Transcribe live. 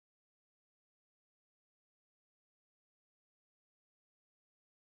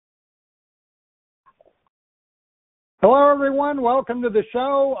Hello, everyone. Welcome to the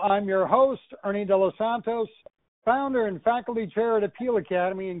show. I'm your host, Ernie De Los Santos, founder and faculty chair at Appeal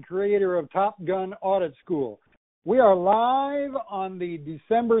Academy and creator of Top Gun Audit School. We are live on the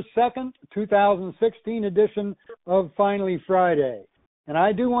December 2nd, 2016 edition of Finally Friday. And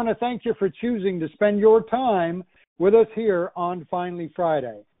I do want to thank you for choosing to spend your time with us here on Finally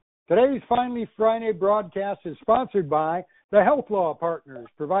Friday. Today's Finally Friday broadcast is sponsored by the Health Law Partners,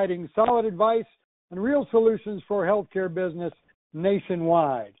 providing solid advice and real solutions for healthcare business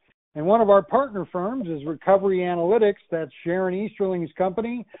nationwide. And one of our partner firms is Recovery Analytics. That's Sharon Easterling's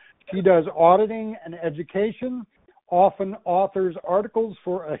company. She does auditing and education, often authors articles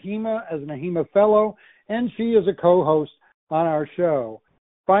for AHIMA as an AHIMA fellow, and she is a co-host on our show.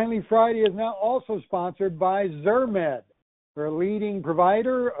 Finally Friday is now also sponsored by ZirMed. They're a leading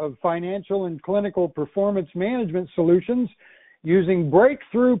provider of financial and clinical performance management solutions using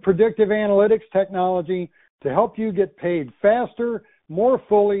breakthrough predictive analytics technology to help you get paid faster, more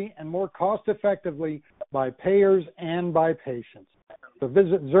fully, and more cost-effectively by payers and by patients. So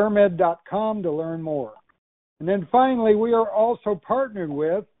visit zirmed.com to learn more. And then finally, we are also partnered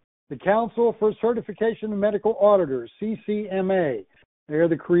with the Council for Certification of Medical Auditors, CCMA. They are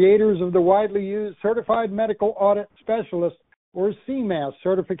the creators of the widely used Certified Medical Audit Specialist, or CMAS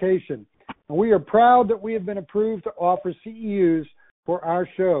certification. And we are proud that we have been approved to offer CEUs for our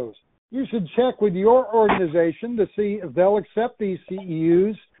shows. You should check with your organization to see if they'll accept these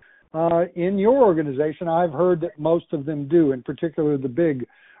CEUs in your organization. I've heard that most of them do, in particular the big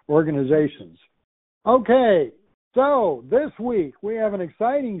organizations. Okay, so this week we have an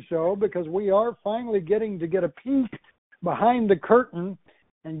exciting show because we are finally getting to get a peek behind the curtain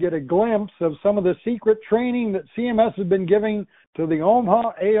and get a glimpse of some of the secret training that CMS has been giving to the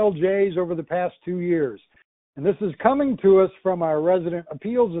Omaha ALJs over the past 2 years. And this is coming to us from our resident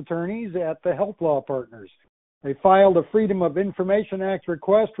appeals attorneys at the Health Law Partners. They filed a Freedom of Information Act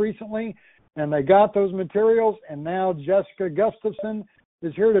request recently, and they got those materials, and now Jessica Gustafson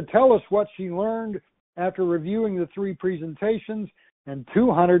is here to tell us what she learned after reviewing the 3 presentations and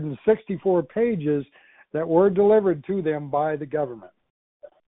 264 pages that were delivered to them by the government.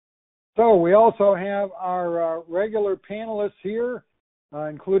 So we also have our regular panelists here,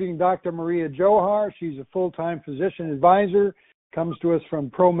 including Dr. Maria Johar. She's a full-time physician advisor, comes to us from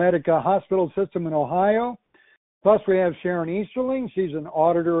ProMedica Hospital System in Ohio. Plus we have Sharon Easterling. She's an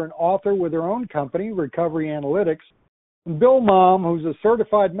auditor and author with her own company, Recovery Analytics. And Bill Mom, who's a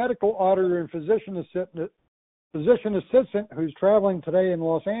certified medical auditor and physician assistant who's traveling today in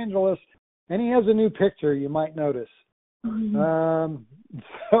Los Angeles. And he has a new picture you might notice.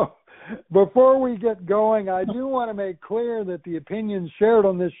 So before we get going, I do want to make clear that the opinions shared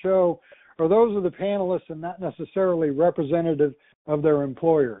on this show are those of the panelists and not necessarily representative of their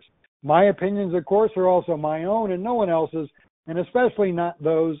employers. My opinions, of course, are also my own and no one else's, and especially not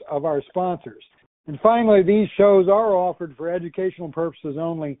those of our sponsors. And finally, these shows are offered for educational purposes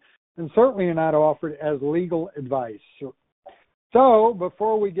only and certainly are not offered as legal advice. So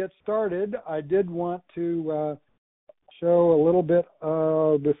before we get started, I did want to show a little bit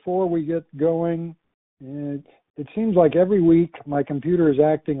before we get going. It seems like every week my computer is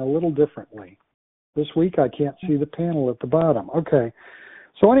acting a little differently. This week I can't see the panel at the bottom. Okay.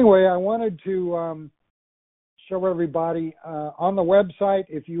 So anyway, I wanted to show everybody on the website,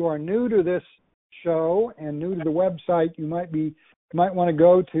 if you are new to this show and new to the website, you might want to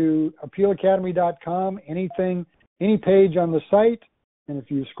go to appealacademy.com, any page on the site. And if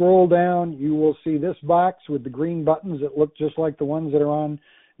you scroll down, you will see this box with the green buttons that look just like the ones that are on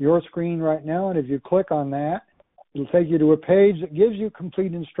your screen right now. And if you click on that, it'll take you to a page that gives you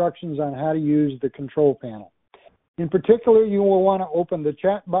complete instructions on how to use the control panel. In particular, you will want to open the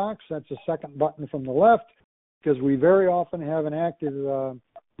chat box. That's the second button from the left, because we very often have an active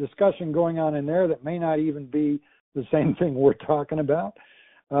discussion going on in there that may not even be the same thing we're talking about.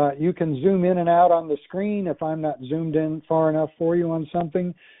 You can zoom in and out on the screen if I'm not zoomed in far enough for you on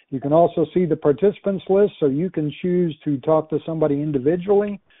something. You can also see the participants list, so you can choose to talk to somebody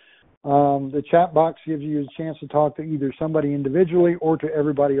individually. The chat box gives you a chance to talk to either somebody individually or to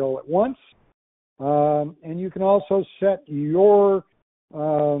everybody all at once. And you can also set you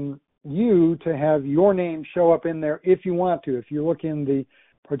to have your name show up in there if you want to. If you look in the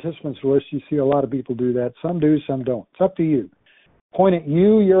participants list, you see a lot of people do that. Some do, some don't. It's up to you. Point at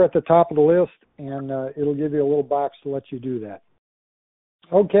you, you're at the top of the list, and it'll give you a little box to let you do that.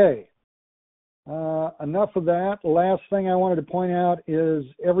 Okay, enough of that. The last thing I wanted to point out is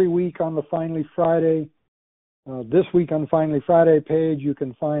every week on the Finally Friday, this week on the Finally Friday page, you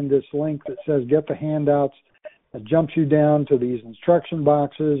can find this link that says Get the Handouts. It jumps you down to these instruction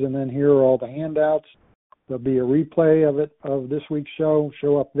boxes, and then here are all the handouts. There'll be a replay of this week's show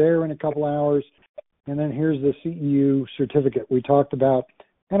up there in a couple hours. And then here's the CEU certificate we talked about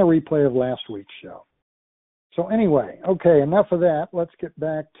and a replay of last week's show. So anyway, okay, enough of that. Let's get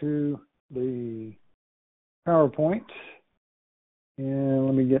back to the PowerPoint. And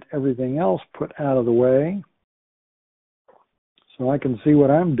let me get everything else put out of the way so I can see what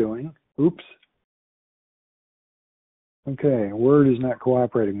I'm doing. Oops. Okay, Word is not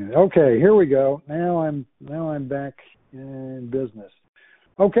cooperating. Okay, here we go. Now I'm back in business.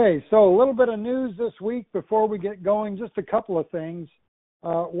 Okay, so a little bit of news this week before we get going. Just a couple of things.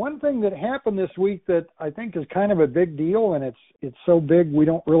 One thing that happened this week that I think is kind of a big deal, and it's so big we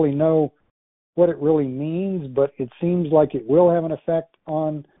don't really know what it really means, but it seems like it will have an effect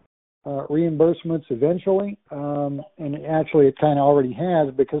on reimbursements eventually. And actually, it kind of already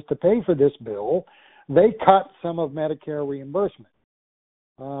has, because to pay for this bill, they cut some of Medicare reimbursement.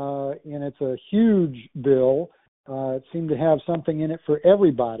 And it's a huge bill. It seemed to have something in it for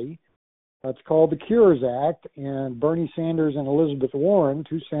everybody. It's called the Cures Act, and Bernie Sanders and Elizabeth Warren,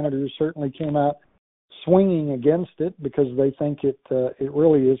 two senators, certainly came out swinging against it because they think it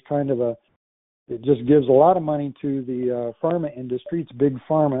really is kind of it just gives a lot of money to the pharma industry. It's big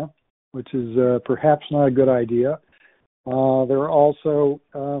pharma, which is perhaps not a good idea. There are also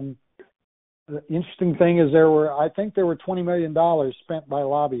the interesting thing is I think there were $20 million spent by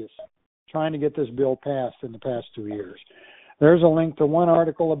lobbyists trying to get this bill passed in the past 2 years. There's a link to one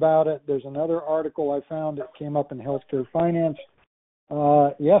article about it. There's another article I found that came up in Healthcare Finance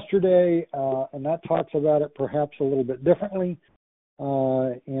yesterday, and that talks about it perhaps a little bit differently.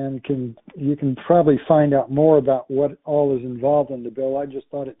 And you can probably find out more about what all is involved in the bill. I just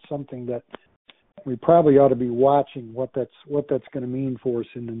thought it's something that we probably ought to be watching what that's going to mean for us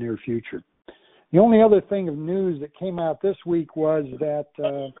in the near future. The only other thing of news that came out this week was that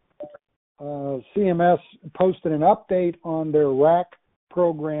CMS posted an update on their RAC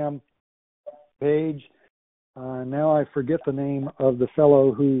program page. Now I forget the name of the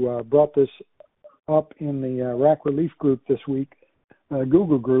fellow who brought this up in the RAC Relief group this week,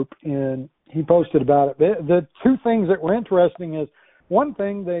 Google group, and he posted about it. The two things that were interesting is, one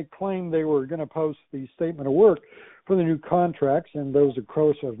thing, they claimed they were going to post the statement of work for the new contracts, and those, of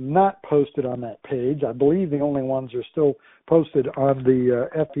course, have not posted on that page. I believe the only ones are still posted on the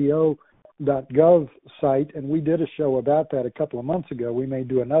FPO.gov site, and we did a show about that a couple of months ago. We may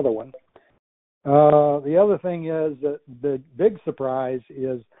do another one. The other thing is that the big surprise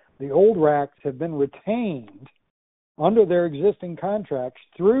is the old RACs have been retained under their existing contracts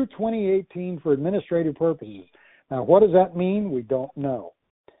through 2018 for administrative purposes. Now, what does that mean? We don't know.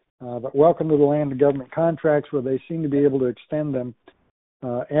 But welcome to the land of government contracts, where they seem to be able to extend them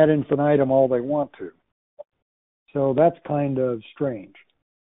ad infinitum all they want to. So that's kind of strange.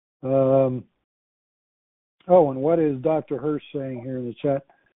 And what is Dr. Hirsch saying here in the chat?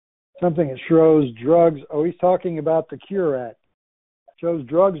 Something that shows drugs. Oh, he's talking about the Cure Act. Shows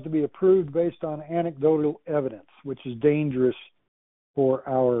drugs to be approved based on anecdotal evidence, which is dangerous for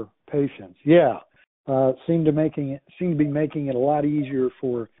our patients. Yeah, seem to be making it a lot easier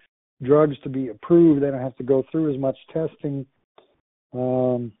for drugs to be approved. They don't have to go through as much testing.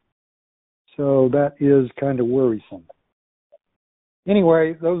 So that is kind of worrisome.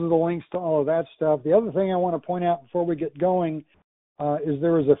 Anyway, those are the links to all of that stuff. The other thing I want to point out before we get going is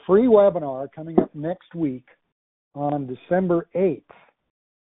there is a free webinar coming up next week on December 8th.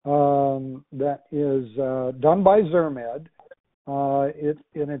 That is done by Zirmed.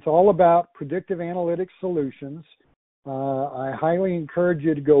 It's all about predictive analytics solutions. I highly encourage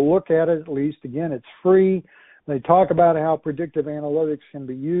you to go look at it at least. Again, it's free. They talk about how predictive analytics can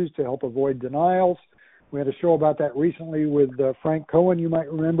be used to help avoid denials. We had a show about that recently with Frank Cohen, you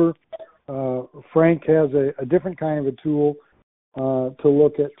might remember. Frank has a different kind of a tool to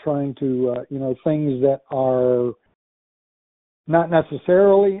look at trying to, things that are not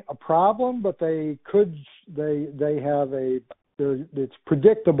necessarily a problem, but it's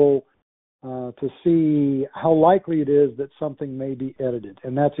predictable to see how likely it is that something may be edited.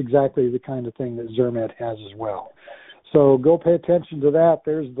 And that's exactly the kind of thing that Zirmed has as well. So go pay attention to that.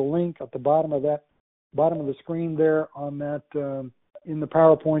 There's the link at the bottom of the screen there on that, in the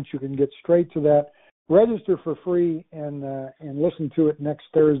PowerPoint. You can get straight to that. Register for free and listen to it next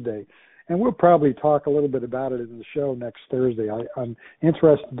Thursday. And we'll probably talk a little bit about it in the show next Thursday. I'm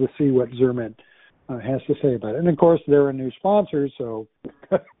interested to see what Zirmed has to say about it. And, of course, they're a new sponsor, so,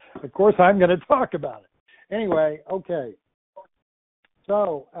 of course, I'm going to talk about it. Anyway, okay.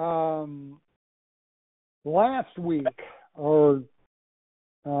 So last week, or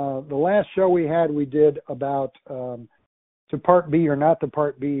the last show we did about to Part B or not to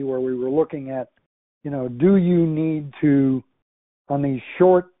Part B, where we were looking at do you need to, on these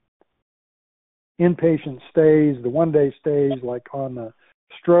short inpatient stays, the one-day stays, like on the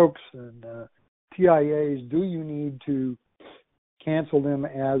strokes and TIAs, do you need to cancel them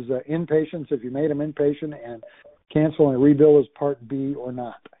as inpatients if you made them inpatient and cancel and rebill as Part B or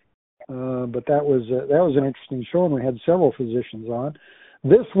not? But that was an interesting show, and we had several physicians on.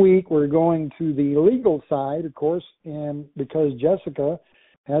 This week we're going to the legal side, of course, and because Jessica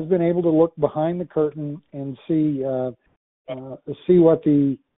has been able to look behind the curtain and see what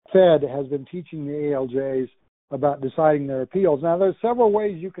the Fed has been teaching the ALJs about deciding their appeals. Now, there's several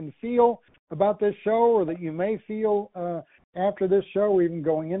ways you can feel about this show, or that you may feel after this show, or even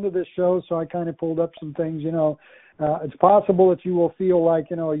going into this show. So I kind of pulled up some things. It's possible that you will feel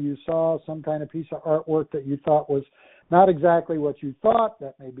like you saw some kind of piece of artwork that you thought was not exactly what you thought.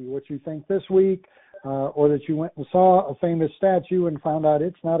 That may be what you think this week, or that you went and saw a famous statue and found out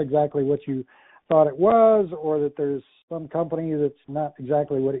it's not exactly what you thought it was, or that there's some company that's not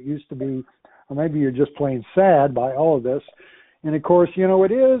exactly what it used to be, or maybe you're just plain sad by all of this. And of course,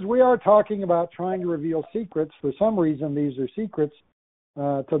 we are talking about trying to reveal secrets. For some reason, these are secrets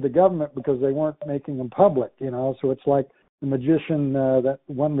to the government because they weren't making them public, So it's like the magician, that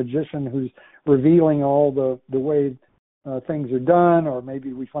one magician who's revealing all the way things are done, or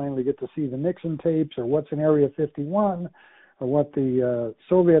maybe we finally get to see the Nixon tapes, or what's in Area 51, or what the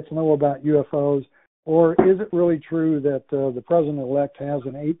Soviets know about UFOs. Or is it really true that the president-elect has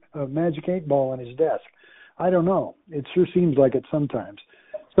a magic 8-ball on his desk? I don't know. It sure seems like it sometimes.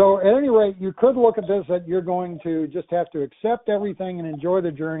 So at any rate, you could look at this that you're going to just have to accept everything and enjoy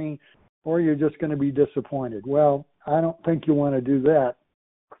the journey, or you're just going to be disappointed. Well, I don't think you want to do that.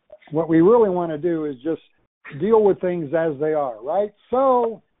 What we really want to do is just deal with things as they are, right?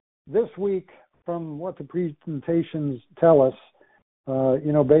 So this week, from what the presentations tell us,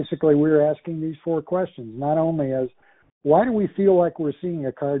 basically we're asking these 4 questions, not only as, why do we feel like we're seeing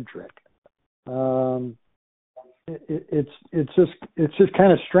a card trick? It's just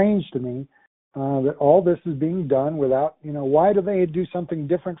kind of strange to me that all this is being done without, why do they do something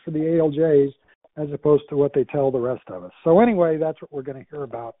different for the ALJs as opposed to what they tell the rest of us? So anyway, that's what we're going to hear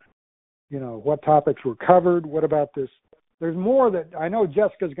about, what topics were covered, what about this. There's more that I know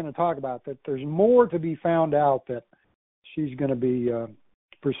Jessica's going to talk about, that there's more to be found out that she's going to be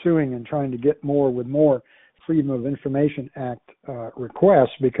pursuing and trying to get more with more Freedom of Information Act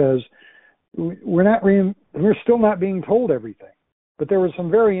requests, because we're still not being told everything. But there were some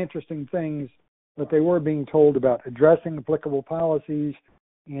very interesting things that they were being told about addressing applicable policies,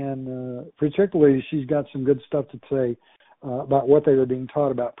 and particularly she's got some good stuff to say about what they were being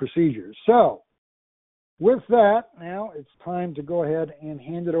taught about procedures. So with that, now it's time to go ahead and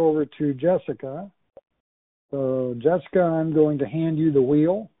hand it over to Jessica. So Jessica, I'm going to hand you the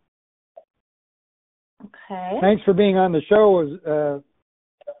wheel. Okay. Thanks for being on the show,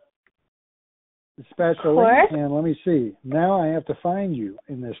 especially. And let me see. Now I have to find you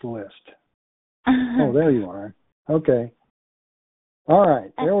in this list. Oh, there you are. Okay. All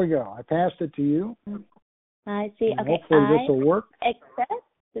right. There we go. I passed it to you. I see. Okay. Hopefully this will work. Accept.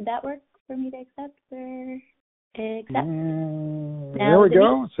 Did that work for me to accept or accept? There we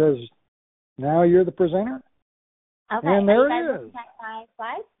go. It says, now you're the presenter. Okay. And there it is. My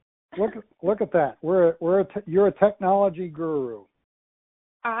slides? Look at that. You're a technology guru.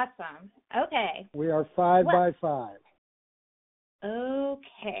 Awesome. Okay. We are 5 by 5.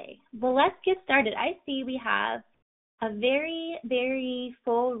 Okay. Well, let's get started. I see we have a very, very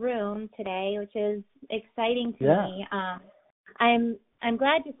full room today, which is exciting to me. I'm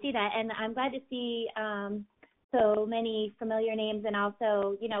glad to see that, and I'm glad to see so many familiar names, and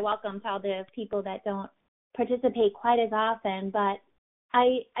also, welcome to all the people that don't participate quite as often. But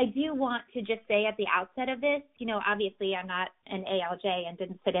I do want to just say at the outset of this, obviously I'm not an ALJ and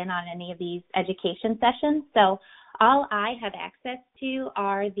didn't sit in on any of these education sessions. So all I have access to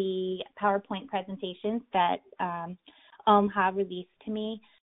are the PowerPoint presentations that OMHA released to me.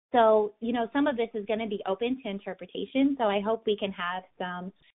 So, some of this is going to be open to interpretation. So I hope we can have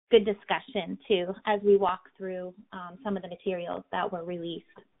some good discussion too as we walk through some of the materials that were released.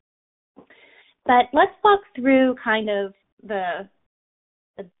 But let's walk through kind of the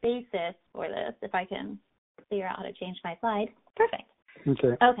basis for this, if I can figure out how to change my slide. Perfect.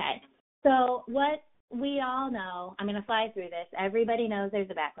 Okay. So what we all know, I'm going to fly through this. Everybody knows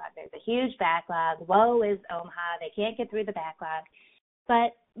there's a backlog. There's a huge backlog. Woe is OMHA. They can't get through the backlog.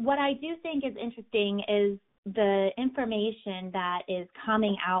 But what I do think is interesting is the information that is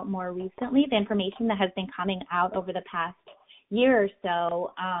coming out more recently, the information that has been coming out over the past year or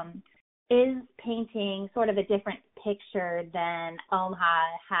so, is painting sort of a different picture than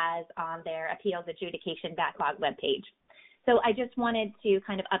Omaha has on their appeals adjudication backlog webpage. So I just wanted to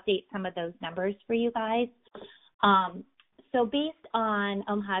kind of update some of those numbers for you guys. So based on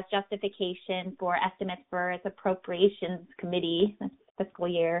Omaha's justification for estimates for its appropriations committee fiscal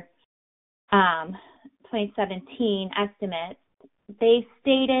year 2017 estimates, they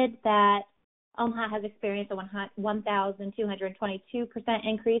stated that Omaha has experienced a 1,222%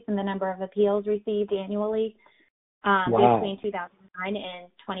 increase in the number of appeals received annually between 2009 and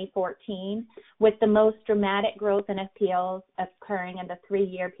 2014, with the most dramatic growth in appeals occurring in the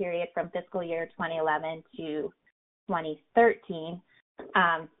 3-year period from fiscal year 2011 to 2013.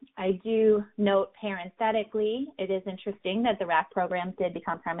 I do note parenthetically, it is interesting that the RAC program did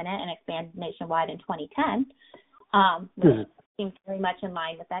become permanent and expanded nationwide in 2010, which seems very much in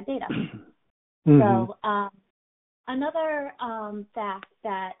line with that data. So another fact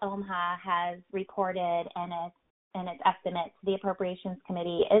that Omaha has reported in its estimate to the Appropriations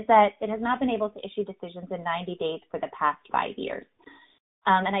Committee is that it has not been able to issue decisions in 90 days for the past 5 years.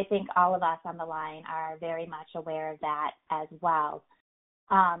 And I think all of us on the line are very much aware of that as well.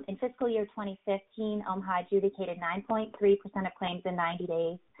 In fiscal year 2015, Omaha adjudicated 9.3% of claims in 90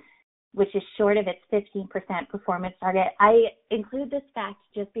 days, which is short of its 15% performance target. I include this fact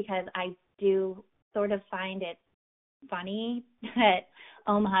just because I do sort of find it funny that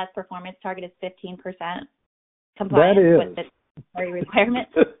Omaha's performance target is 15% compliance with the statutory requirement.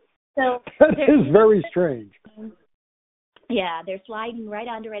 So that is very strange. Yeah, they're sliding right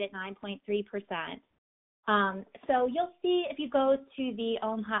under it at 9.3%. So you'll see if you go to the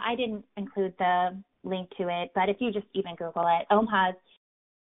Omaha, I didn't include the link to it, but if you just even Google it, Omaha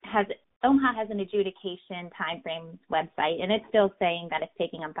has an adjudication timeframes website, and it's still saying that it's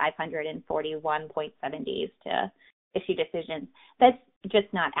taking them 541.7 days to issue decisions. That's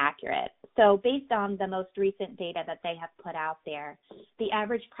just not accurate. So based on the most recent data that they have put out there, the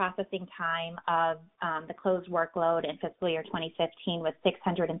average processing time of the closed workload in fiscal year 2015 was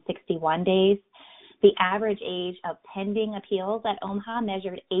 661 days. The average age of pending appeals at Omaha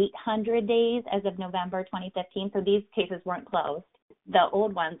measured 800 days as of November 2015. So these cases weren't closed. The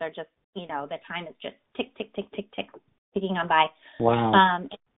old ones are just, the time is just tick, tick, tick, tick, tick, ticking on by. Wow.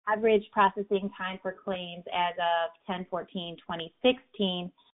 Average processing time for claims as of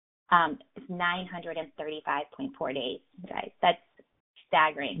 10/14/2016 is 935.4 days, guys. That's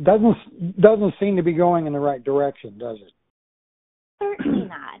staggering. Doesn't seem to be going in the right direction, does it? Certainly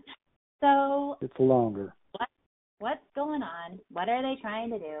not. So it's longer. What's going on? What are they trying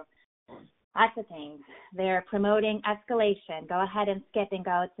to do? Lots of things. They're promoting escalation. Go ahead and skip and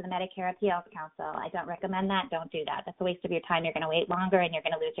go to the Medicare Appeals Council. I don't recommend that. Don't do that. That's a waste of your time. You're going to wait longer and you're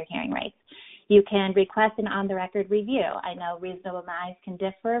going to lose your hearing rights. You can request an on-the-record review. I know reasonable minds can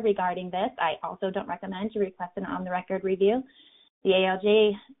differ regarding this. I also don't recommend you request an on-the-record review. The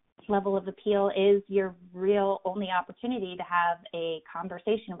ALJ level of appeal is your real only opportunity to have a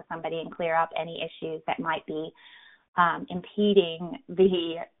conversation with somebody and clear up any issues that might be impeding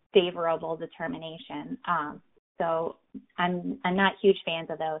the favorable determination. So I'm not huge fans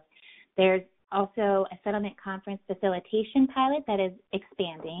of those. There's also a settlement conference facilitation pilot that is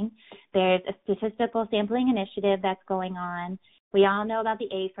expanding. There's a statistical sampling initiative that's going on. We all know about the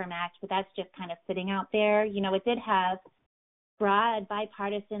AFIRM Act, but that's just kind of sitting out there. It did have broad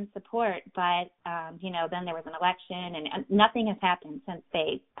bipartisan support, but, then there was an election and nothing has happened since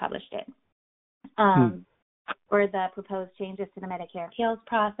they published it. For the proposed changes to the Medicare appeals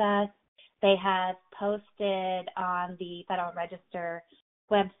process, they have posted on the Federal Register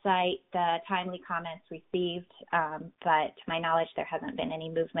website the timely comments received, but to my knowledge, there hasn't been any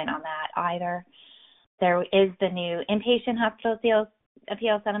movement on that either. There is the new inpatient hospital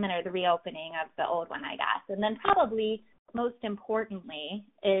appeal settlement, or the reopening of the old one, I guess. And then probably most importantly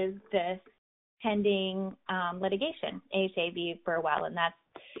is this pending litigation, AHA v. Burwell, and that's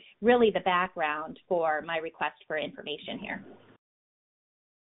really the background for my request for information here.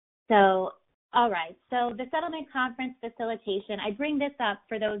 So, all right. So the settlement conference facilitation, I bring this up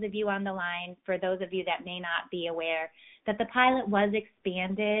for those of you on the line, for those of you that may not be aware, that the pilot was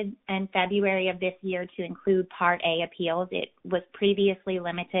expanded in February of this year to include Part A appeals. It was previously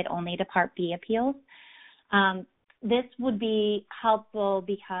limited only to Part B appeals. This would be helpful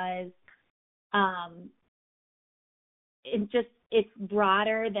because it's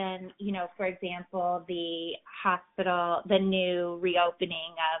broader than, for example, the new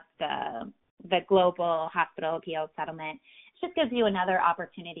reopening of the global hospital appeals settlement. It just gives you another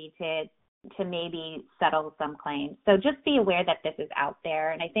opportunity to maybe settle some claims. So just be aware that this is out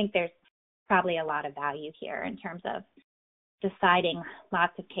there, and I think there's probably a lot of value here in terms of deciding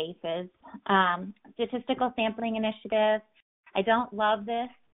lots of cases. statistical sampling initiative. I don't love this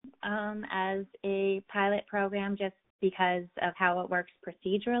as a pilot program just because of how it works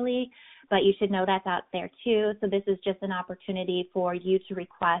procedurally, but you should know that's out there too. So this is just an opportunity for you to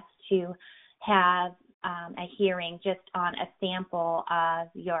request to have a hearing just on a sample of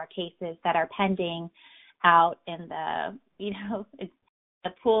your cases that are pending out in the, the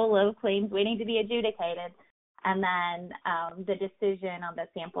pool of claims waiting to be adjudicated. And then the decision on the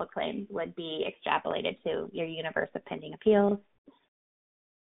sample claims would be extrapolated to your universe of pending appeals.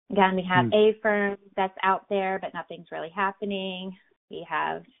 Again, we have a firm that's out there, but nothing's really happening. We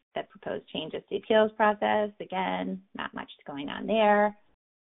have the proposed changes to the appeals process. Again, not much going on there.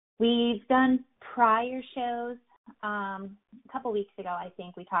 We've done prior shows. A couple weeks ago, I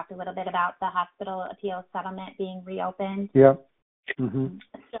think, we talked a little bit about the hospital appeals settlement being reopened. Yeah. Mm-hmm.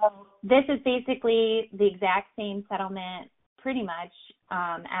 So this is basically the exact same settlement pretty much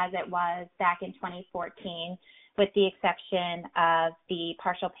as it was back in 2014, with the exception of the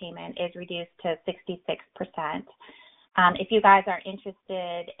partial payment is reduced to 66%. If you guys are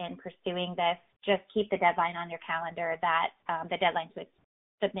interested in pursuing this, just keep the deadline on your calendar that the deadline to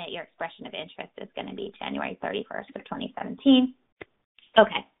submit your expression of interest is going to be January 31st of 2017.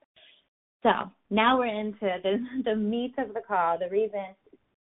 Okay. So now we're into the meat of the call, the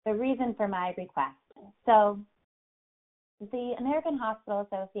reason for my request. So the American Hospital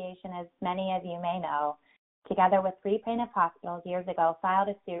Association, as many of you may know, together with 3 plaintiff hospitals years ago, filed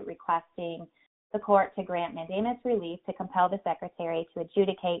a suit requesting the court to grant mandamus relief to compel the secretary to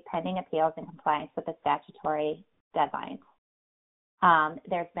adjudicate pending appeals in compliance with the statutory deadlines.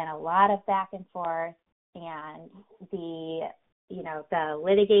 There's been a lot of back and forth, and the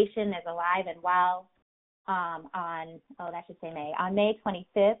litigation is alive and well. On May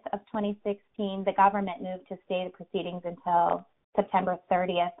 25th of 2016, the government moved to stay the proceedings until September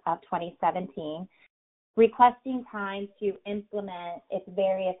 30th of 2017, requesting time to implement its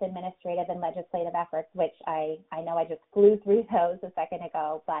various administrative and legislative efforts, which I know I just flew through those a second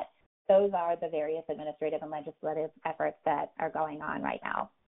ago, but those are the various administrative and legislative efforts that are going on right now.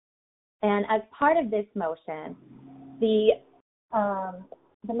 And as part of this motion, the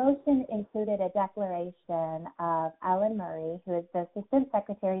motion included a declaration of Ellen Murray, who is the Assistant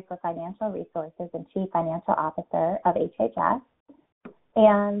Secretary for Financial Resources and Chief Financial Officer of HHS.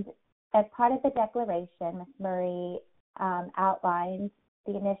 And as part of the declaration, Ms. Murray outlined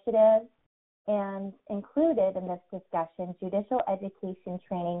the initiative and included in this discussion judicial education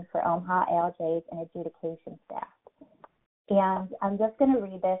training for OMHA ALJs and adjudication staff. And I'm just going to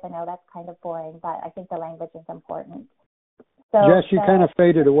read this. I know that's kind of boring, but I think the language is important. So, Jess, you kind of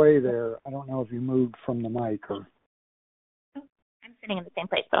faded away there. I don't know if you moved from the mic or. I'm sitting in the same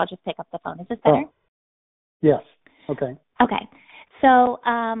place, but I'll just pick up the phone. Is this better? Oh. Yes. Okay. Okay. So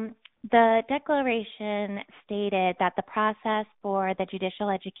the declaration stated that the process for the judicial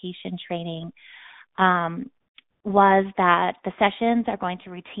education training was that the sessions are going to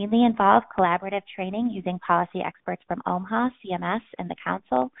routinely involve collaborative training using policy experts from OMHA, CMS, and the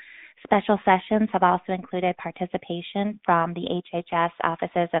Council. Special sessions have also included participation from the HHS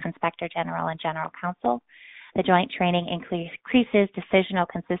Offices of Inspector General and General Counsel. The joint training increases decisional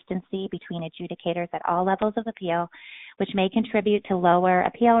consistency between adjudicators at all levels of appeal, which may contribute to lower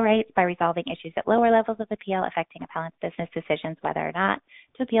appeal rates by resolving issues at lower levels of appeal, affecting appellants' business decisions whether or not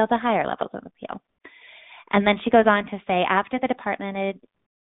to appeal to higher levels of appeal. And then she goes on to say, after the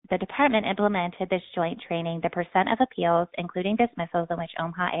department implemented this joint training, the percent of appeals, including dismissals, in which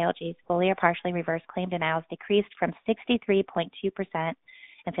OMHA ALJs fully or partially reverse claim denials decreased from 63.2%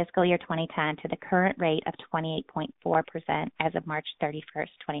 in fiscal year 2010 to the current rate of 28.4% as of March 31st,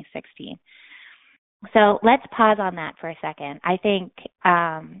 2016. So let's pause on that for a second. I think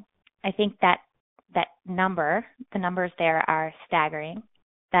that number, the numbers there are staggering.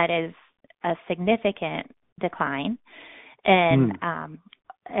 That is a significant decline in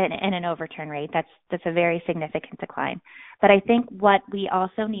an overturn rate. That's a very significant decline. But I think what we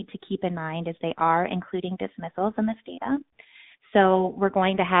also need to keep in mind is they are including dismissals in this data. So we're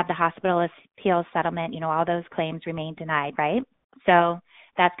going to have the hospital appeals settlement, all those claims remain denied, right? So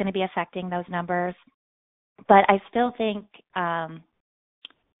that's going to be affecting those numbers. But I still think the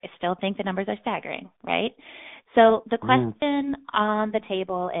numbers are staggering, right? So the question on the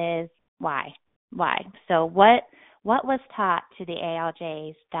table is why? Why? So what was taught to the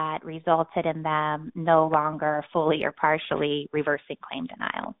ALJs that resulted in them no longer fully or partially reversing claim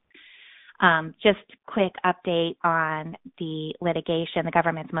denials? Just quick update on the litigation. The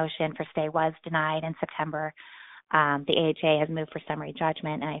government's motion for stay was denied in September. The AHA has moved for summary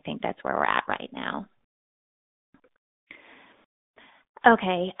judgment, and I think that's where we're at right now.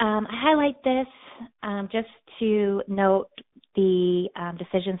 Okay, I highlight this just to note the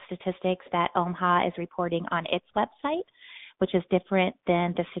decision statistics that OMHA is reporting on its website, which is different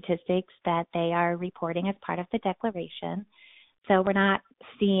than the statistics that they are reporting as part of the declaration. So we're not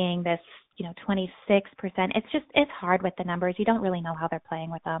seeing this, 26%. It's hard with the numbers. You don't really know how they're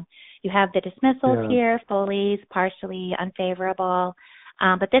playing with them. You have the dismissals here, fully, partially, unfavorable,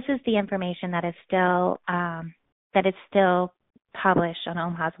 but this is the information that is still published on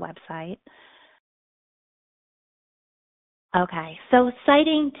OMHA's website. Okay, so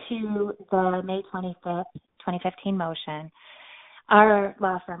citing to the May 25th, 2015 motion, our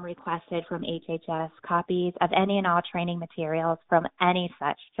law firm requested from HHS copies of any and all training materials from any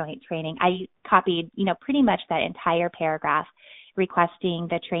such joint training. I copied, pretty much that entire paragraph requesting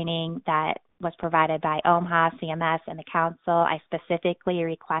the training that was provided by OMHA, CMS, and the council. I specifically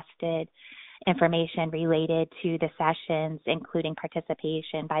requested information related to the sessions, including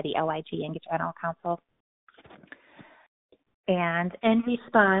participation by the OIG and General Counsel. And in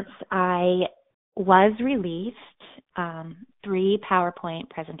response, I was released 3 PowerPoint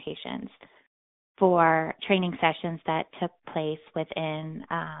presentations for training sessions that took place within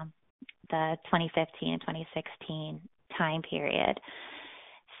the 2015 and 2016 time period.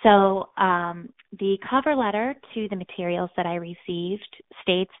 So the cover letter to the materials that I received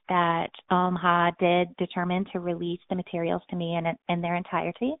states that OMHA did determine to release the materials to me in their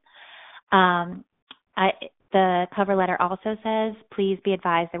entirety. The cover letter also says, please be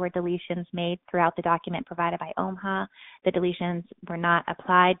advised there were deletions made throughout the document provided by OMHA. The deletions were not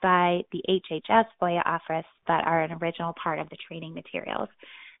applied by the HHS FOIA office, but are an original part of the training materials.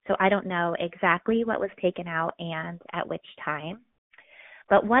 So I don't know exactly what was taken out and at which time.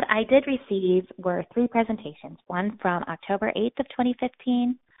 But what I did receive were 3 presentations, one from October 8th of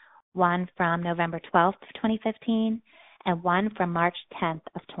 2015, one from November 12th of 2015, and one from March 10th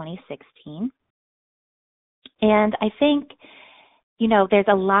of 2016. And I think, there's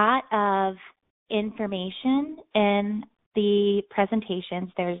a lot of information in the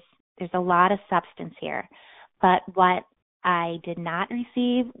presentations. There's a lot of substance here. But what I did not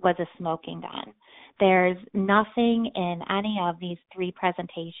receive was a smoking gun. There's nothing in any of these 3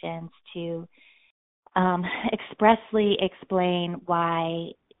 presentations to expressly explain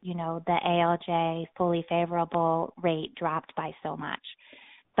why, the ALJ fully favorable rate dropped by so much.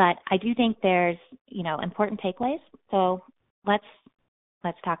 But I do think there's, important takeaways. So let's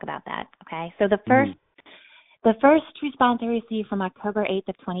talk about that. Okay. So the first response I received from October 8th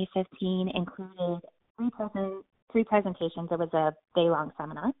of 2015 included 3 presentations. It was a day-long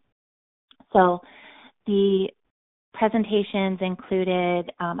seminar. So the presentations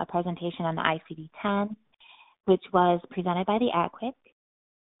included a presentation on the ICD-10, which was presented by the ADQIC.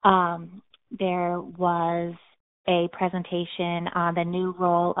 There was a presentation on the new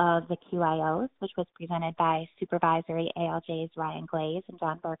role of the QIOs, which was presented by Supervisory ALJs Ryan Glaze and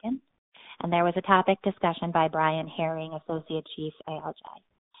John Bergen. And there was a topic discussion by Brian Herring, Associate Chief ALJ.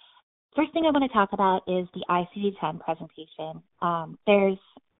 First thing I want to talk about is the ICD-10 presentation. There's,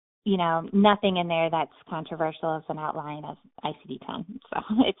 nothing in there that's controversial as an outline of ICD-10,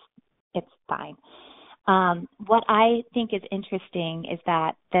 so it's fine. What I think is interesting is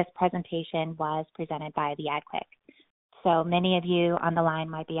that this presentation was presented by the ADQIC. So many of you on the line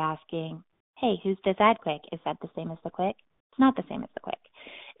might be asking, hey, who's this ADQIC? Is that the same as the QUIC? It's not the same as the QUIC.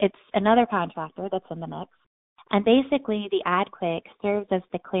 It's another contractor that's in the mix. And basically, the ADQIC serves as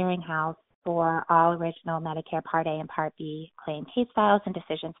the clearinghouse for all original Medicare Part A and Part B claim case files and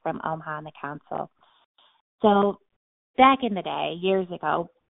decisions from OMHA and the council. So back in the day, years ago,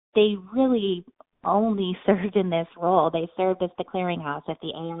 they really only served in this role. They served as the clearinghouse. If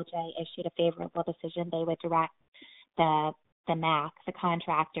the ALJ issued a favorable decision, they would direct the MAC, the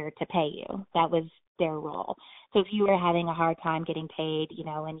contractor, to pay you. That was their role. So if you were having a hard time getting paid,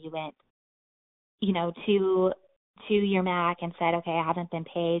 and you went, to your MAC and said, okay, I haven't been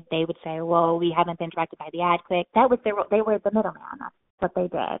paid, they would say, well, we haven't been directed by the ADQIC. That was their role. They were the middleman. That's what they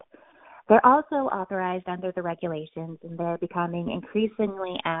did. They're also authorized under the regulations, and they're becoming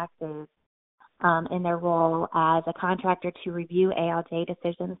increasingly active in their role as a contractor to review ALJ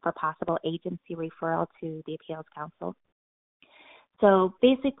decisions for possible agency referral to the Appeals Council. So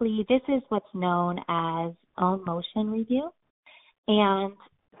basically, this is what's known as own motion review, and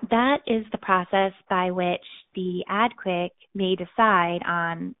that is the process by which the ADQIC may decide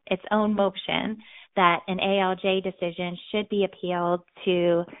on its own motion that an ALJ decision should be appealed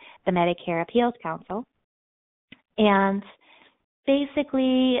to the Medicare Appeals Council. And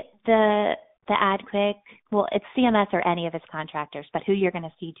basically, the ADQIC, well, it's CMS or any of its contractors, but who you're going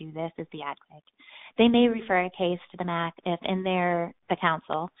to see do this is the ADQIC. they may refer a case to the MAC the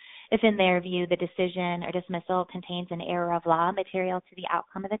council, if in their view the decision or dismissal contains an error of law material to the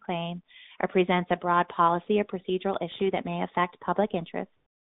outcome of the claim or presents a broad policy or procedural issue that may affect public interest.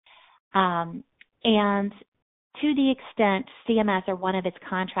 And to the extent CMS or one of its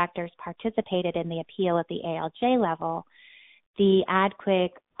contractors participated in the appeal at the ALJ level, the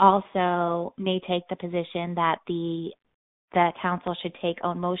ADQIC also may take the position that the council should take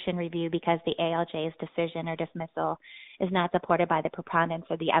own motion review because the ALJ's decision or dismissal is not supported by the preponderance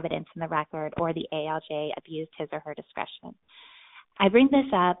of the evidence in the record or the ALJ abused his or her discretion. I bring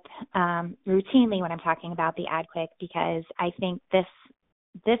this up routinely when I'm talking about the ADQIC because I think this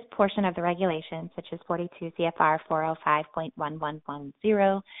portion of the regulation, such as 42 CFR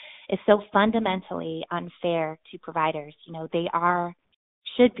 405.1110, is so fundamentally unfair to providers. They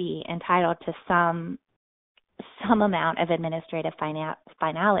should be entitled to some amount of administrative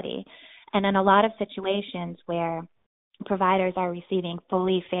finality. And in a lot of situations where providers are receiving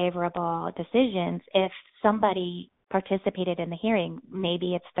fully favorable decisions, if somebody participated in the hearing,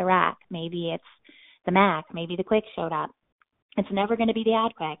 maybe it's the RAC, maybe it's the MAC, maybe the QUIC showed up, it's never going to be the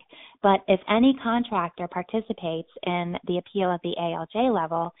ADQIC. But if any contractor participates in the appeal at the ALJ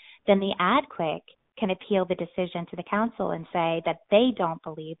level, then the ADQIC can appeal the decision to the council and say that they don't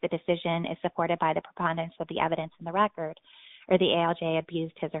believe the decision is supported by the preponderance of the evidence in the record or the ALJ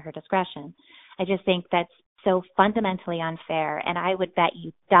abused his or her discretion. I just think that's so fundamentally unfair, and I would bet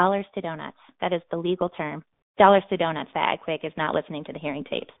you dollars to donuts, that is the legal term, dollars to donuts, that ADQIC is not listening to the hearing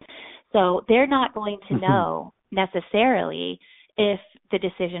tapes. So they're not going to know necessarily if the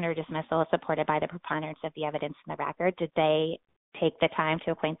decision or dismissal is supported by the preponderance of the evidence in the record. Did they take the time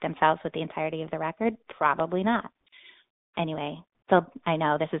to acquaint themselves with the entirety of the record? Probably not. Anyway, so I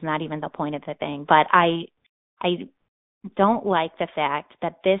know this is not even the point of the thing, but I don't like the fact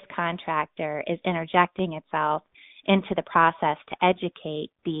that this contractor is interjecting itself into the process to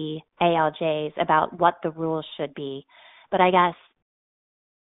educate the ALJs about what the rules should be. But I guess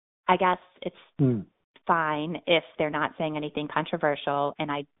it's fine if they're not saying anything controversial,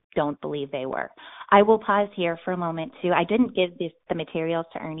 and I don't believe they were. I will pause here for a moment too. I didn't give the materials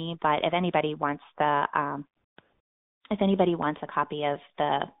to Ernie, but if anybody wants a copy of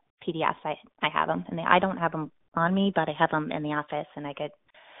the PDFs, I have them, and I don't have them on me, but I have them in the office, and I could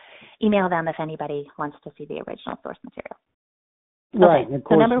email them if anybody wants to see the original source material. Right. Okay. And of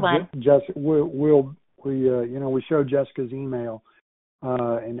course, so number one, Jessica, we showed Jessica's email,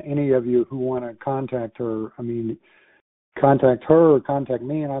 and any of you who want to contact her, contact her or contact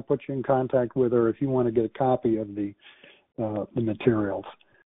me, and I'll put you in contact with her if you want to get a copy of the materials.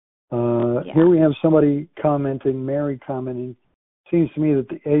 Here we have somebody commenting, Mary commenting. Seems to me that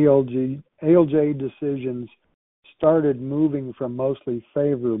the ALJ decisions started moving from mostly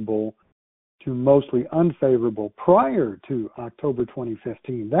favorable to mostly unfavorable prior to October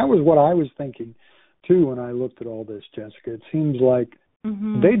 2015. That was what I was thinking too when I looked at all this, Jessica. It seems like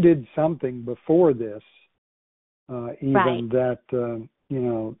they did something before this, even that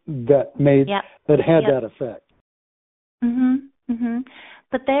that made that had that effect.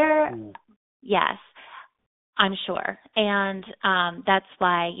 But yes, I'm sure, and that's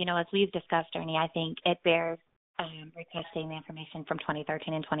why as we've discussed, Ernie, I think it bears requesting the information from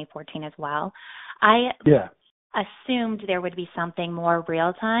 2013 and 2014 as well. I assumed there would be something more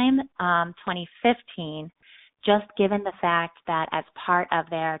real time, 2015. Just given the fact that as part of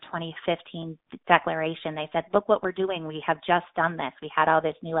their 2015 declaration, they said, look what we're doing. We have just done this. We had all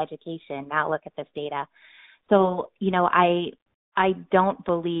this new education. Now look at this data. So, I don't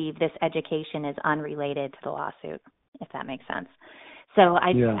believe this education is unrelated to the lawsuit, if that makes sense. So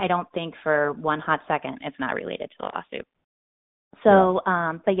I don't think for one hot second it's not related to the lawsuit. So,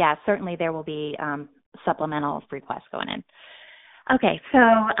 but certainly there will be supplemental requests going in. Okay, so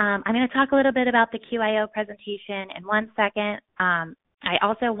I'm going to talk a little bit about the QIO presentation in 1 second. I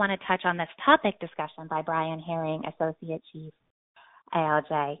also want to touch on this topic discussion by Brian Herring, Associate Chief,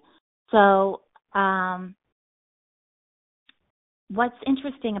 ALJ. So what's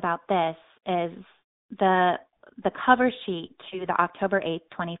interesting about this is the cover sheet to the October 8th,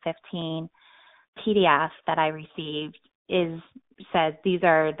 2015 PDF that I received says these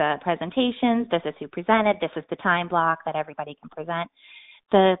are the presentations, this is who presented, this is the time block that everybody can present.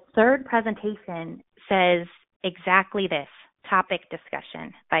 The third presentation says exactly this, topic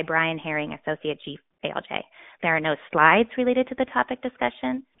discussion by Brian Herring, Associate Chief, ALJ. There are no slides related to the topic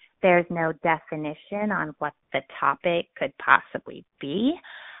discussion. There's no definition on what the topic could possibly be.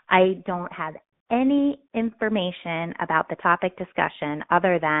 I don't have any information about the topic discussion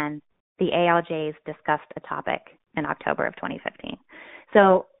other than the ALJs discussed a topic in October of 2015.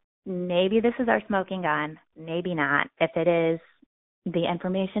 So maybe this is our smoking gun, maybe not. If it is, the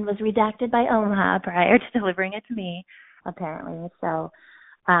information was redacted by OMHA prior to delivering it to me, apparently. So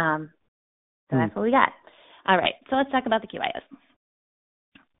that's what we got. All right, so let's talk about the QIOs.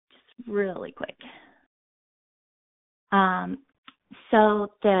 Just really quick. So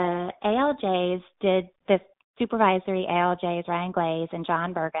the ALJs the supervisory ALJs, Ryan Glaze and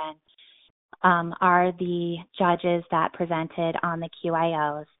John Bergen, are the judges that presented on the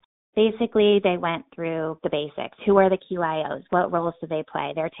QIOs. Basically, they went through the basics. Who are the QIOs? What roles do they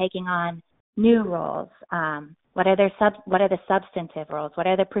play? They're taking on new roles. What are the substantive roles? What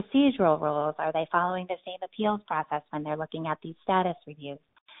are the procedural roles? Are they following the same appeals process when they're looking at these status reviews?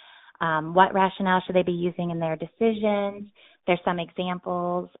 What rationale should they be using in their decisions? There's some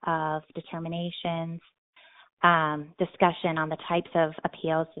examples of determinations, discussion on the types of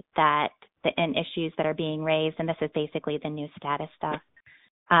appeals and issues that are being raised, and this is basically the new status stuff.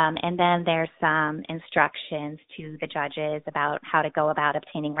 And then there's some instructions to the judges about how to go about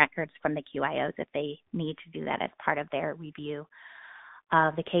obtaining records from the QIOs if they need to do that as part of their review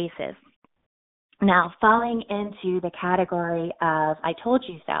of the cases. Now, falling into the category of I told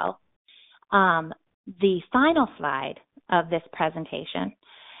you so, the final slide of this presentation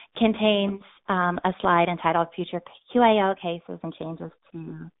contains a slide entitled Future QIO Cases and Changes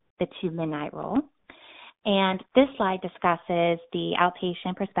to the Two-Midnight Rule. And this slide discusses the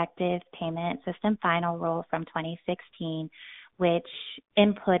Outpatient Prospective Payment System Final Rule from 2016, which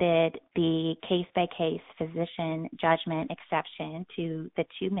inputted the case-by-case physician judgment exception to the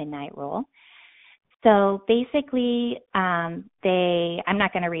Two-Midnight Rule. So basically, I'm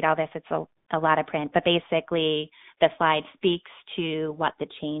not going to read all this, it's a lot of print, but basically the slide speaks to what the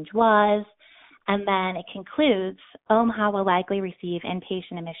change was, and then it concludes, OMHA will likely receive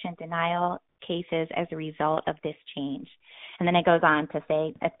inpatient admission denial cases as a result of this change. And then it goes on to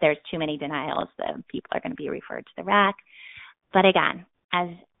say if there's too many denials, then people are going to be referred to the RAC. But again, as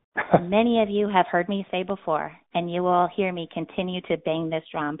many of you have heard me say before, and you will hear me continue to bang this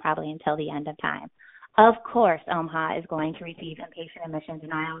drum probably until the end of time, of course OMHA is going to receive inpatient admission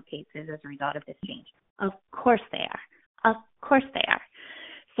denial cases as a result of this change. Of course they are. Of course they are.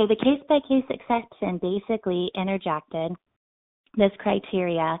 So the case-by-case exception basically interjected this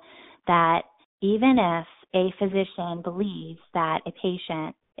criteria that even if a physician believes that a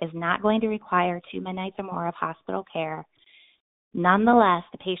patient is not going to require 2 midnights or more of hospital care, nonetheless,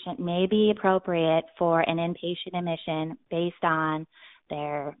 the patient may be appropriate for an inpatient admission based on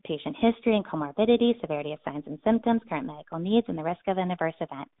their patient history and comorbidity, severity of signs and symptoms, current medical needs, and the risk of an adverse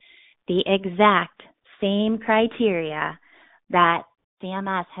event. The exact same criteria that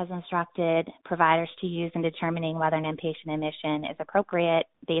CMS has instructed providers to use in determining whether an inpatient admission is appropriate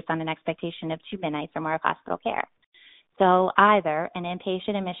based on an expectation of 2 midnights or more of hospital care. So either an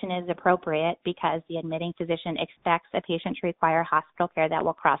inpatient admission is appropriate because the admitting physician expects a patient to require hospital care that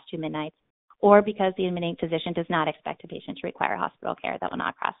will cross 2 midnights, or because the admitting physician does not expect a patient to require hospital care that will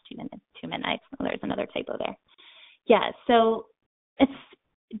not cross 2 midnights. Oh, there's another typo there. Yeah, so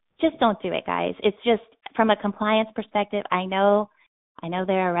just don't do it, guys. It's just from a compliance perspective, I know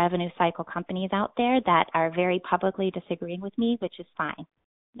there are revenue cycle companies out there that are very publicly disagreeing with me, which is fine.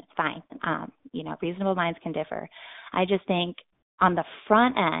 It's fine. Reasonable minds can differ. I just think on the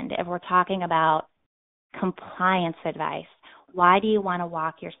front end, if we're talking about compliance advice, why do you want to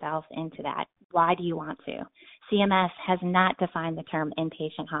walk yourself into that? Why do you want to? CMS has not defined the term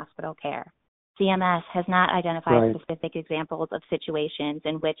inpatient hospital care. CMS has not identified specific examples of situations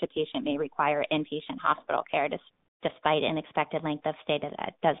in which a patient may require inpatient hospital care despite an expected length of stay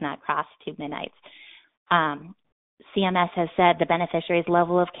that does not cross 2 midnights. CMS has said the beneficiary's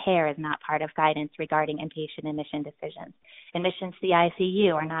level of care is not part of guidance regarding inpatient admission decisions. Admissions to the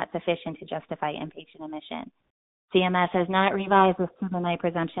ICU are not sufficient to justify inpatient admission. CMS has not revised the 2 midnight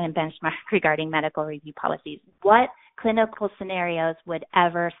presumption and benchmark regarding medical review policies. What clinical scenarios would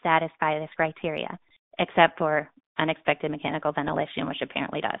ever satisfy this criteria, except for unexpected mechanical ventilation, which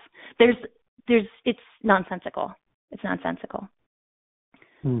apparently does? It's nonsensical. It's nonsensical.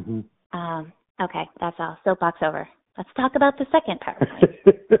 Mm-hmm. Okay, that's all. Soapbox over. Let's talk about the second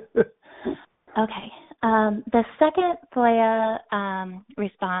PowerPoint. Okay. The second FOIA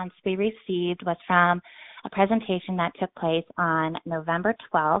response we received was from a presentation that took place on November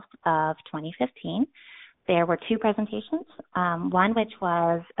 12th of 2015. There were two presentations, one which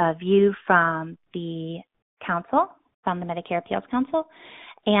was a view from the council, from the Medicare Appeals Council,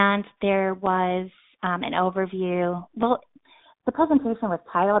 and there was an overview. Well, the presentation was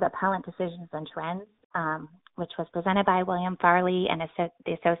titled Appellant Decisions and Trends, which was presented by William Farley and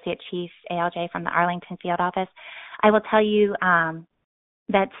the Associate Chief ALJ from the Arlington Field Office. I will tell you,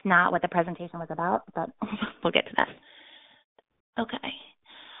 that's not what the presentation was about, but we'll get to that. Okay.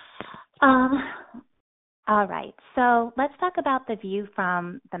 All right. So let's talk about the view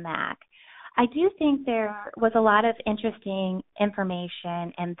from the MAC. I do think there was a lot of interesting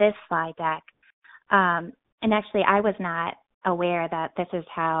information in this slide deck. And actually, I was not aware that this is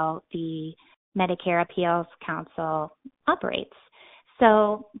how the Medicare Appeals Council operates.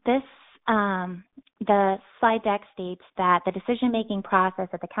 So this, the slide deck states that the decision-making process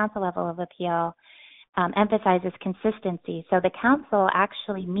at the council level of appeal emphasizes consistency. So the council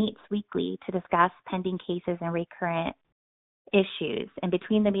actually meets weekly to discuss pending cases and recurrent issues. And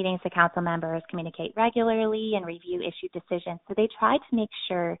between the meetings, the council members communicate regularly and review issued decisions. So they try to make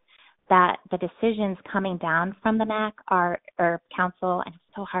sure that the decisions coming down from the MAC or council, and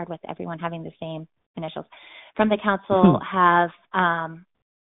it's so hard with everyone having the same initials, from the council have,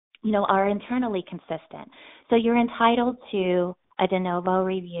 are internally consistent. So you're entitled to a de novo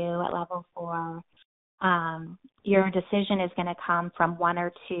review at level 4. Your decision is going to come from 1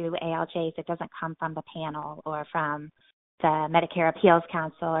 or 2 ALJs. It doesn't come from the panel or from the Medicare Appeals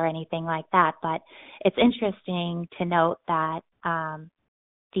Council or anything like that. But it's interesting to note that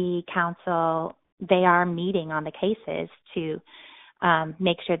the council, they are meeting on the cases to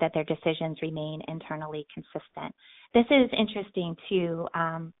make sure that their decisions remain internally consistent. This is interesting, too,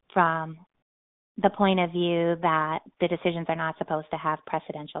 from the point of view that the decisions are not supposed to have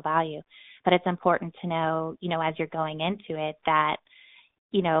precedential value. But it's important to know, as you're going into it, that,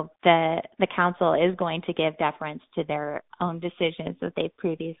 the council is going to give deference to their own decisions that they've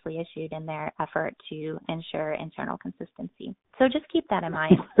previously issued in their effort to ensure internal consistency. So just keep that in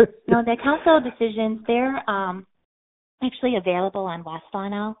mind. The council decisions, they're actually available on Westlaw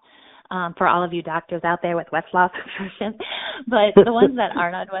now. For all of you doctors out there with Westlaw subscriptions. But the ones that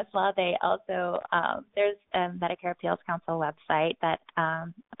aren't on Westlaw, they also, there's a Medicare Appeals Council website that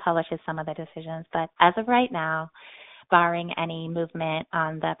publishes some of the decisions. But as of right now, barring any movement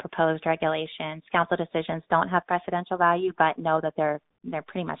on the proposed regulations, council decisions don't have precedential value, but know that they're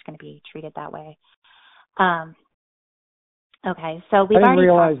pretty much going to be treated that way. Okay, so we've already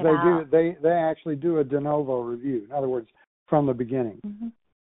talked about... I didn't realize they actually do a de novo review. In other words, from the beginning. Mm-hmm.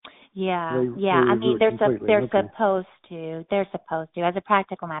 Yeah. I mean, they're supposed to. They're supposed to. As a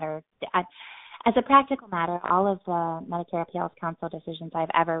practical matter, all of the Medicare Appeals Council decisions I've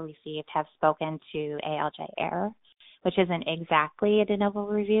ever received have spoken to ALJ error, which isn't exactly a de novo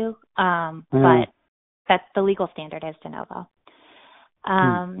review, but that's the legal standard is de novo.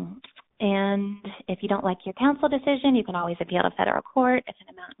 And if you don't like your council decision, you can always appeal to federal court. It's an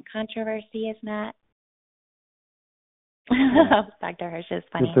amount in controversy, isn't that? Dr. Hirsch is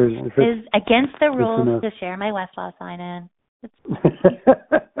funny. It's against the rules to share my Westlaw sign-in.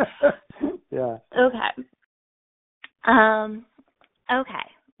 Yeah. Okay. Okay.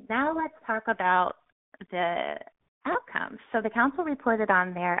 Now let's talk about the outcomes. So the council reported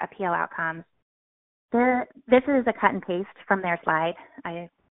on their appeal outcomes. This is a cut and paste from their slide.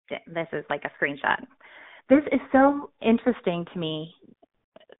 This is like a screenshot. This is so interesting to me.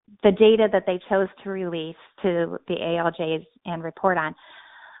 The data that they chose to release to the ALJs and report on.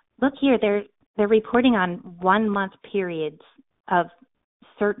 Look here, they're reporting on 1-month periods of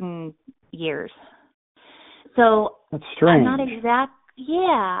certain years. So that's strange.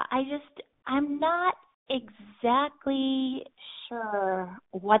 I'm not exactly sure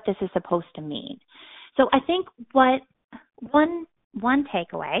what this is supposed to mean. So I think what one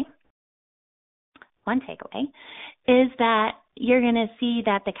takeaway is that you're going to see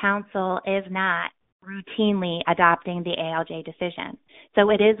that the council is not routinely adopting the ALJ decision. So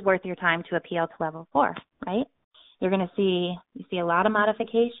it is worth your time to appeal to level 4, right? You're going to see a lot of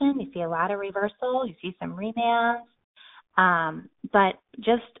modification, you see a lot of reversal, you see some remands, but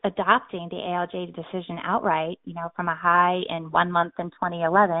just adopting the ALJ decision outright, from a high in 1 month in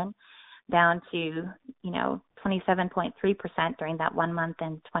 2011 down to, 27.3% during that 1 month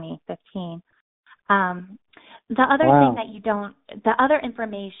in 2015. The other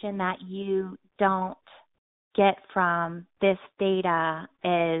information that you don't get from this data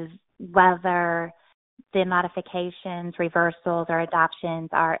is whether the modifications, reversals, or adoptions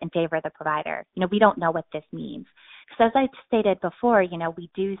are in favor of the provider. We don't know what this means. Because as I stated before, we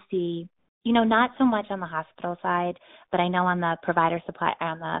do see, not so much on the hospital side, but I know on the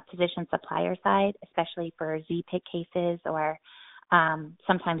on the physician supplier side, especially for ZPIC cases or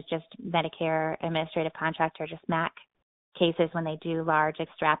sometimes just Medicare administrative contractor, just MAC cases when they do large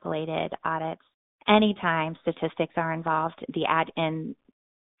extrapolated audits. Anytime statistics are involved, the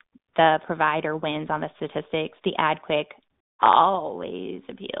provider wins on the statistics, the AdQuick always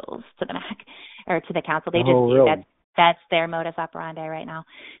appeals to the MAC or to the council. They just do. Really? That's their modus operandi right now.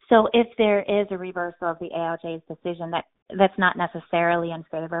 So if there is a reversal of the ALJ's decision, that's not necessarily in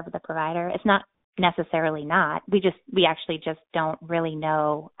favor of the provider. It's not necessarily not. We actually just don't really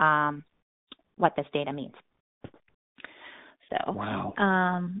know what this data means. So, wow.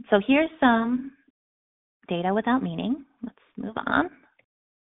 So here's some data without meaning. Let's move on.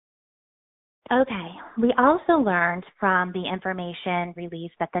 Okay, we also learned from the information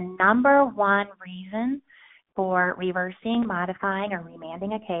released that the number one reason for reversing, modifying, or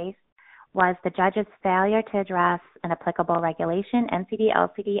remanding a case was the judge's failure to address an applicable regulation, NCD,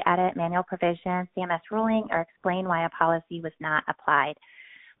 LCD, edit, manual provision, CMS ruling, or explain why a policy was not applied.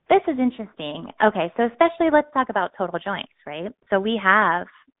 This is interesting. Okay, so especially let's talk about total joints, right? So we have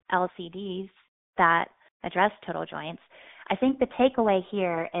LCDs that address total joints. I think the takeaway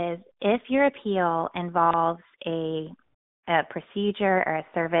here is if your appeal involves a procedure or a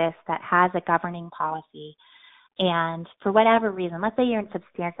service that has a governing policy, and for whatever reason, let's say you're in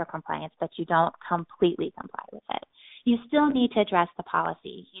substantial compliance, but you don't completely comply with it, you still need to address the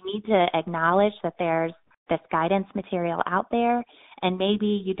policy. You need to acknowledge that there's this guidance material out there, and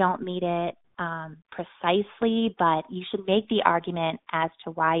maybe you don't meet it precisely, but you should make the argument as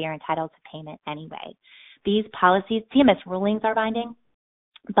to why you're entitled to payment anyway. These policies, CMS rulings are binding,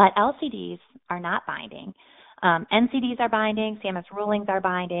 but LCDs are not binding. NCDs are binding, CMS rulings are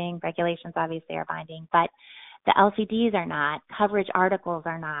binding, regulations obviously are binding, but the LCDs are not, coverage articles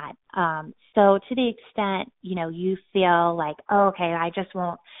are not. So to the extent, you feel like, oh, okay, I just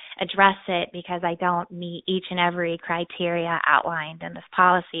won't address it because I don't meet each and every criteria outlined in this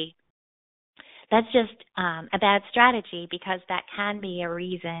policy, that's just a bad strategy, because that can be a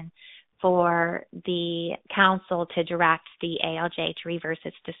reason for the council to direct the ALJ to reverse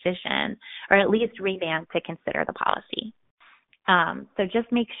its decision, or at least remand to consider the policy. So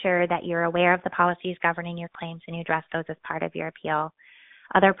just make sure that you're aware of the policies governing your claims and you address those as part of your appeal.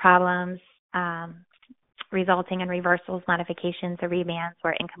 Other problems resulting in reversals, modifications, or remands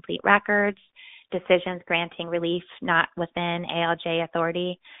were incomplete records, decisions granting relief not within ALJ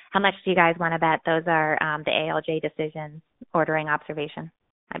authority. How much do you guys want to bet those are the ALJ decisions ordering observation?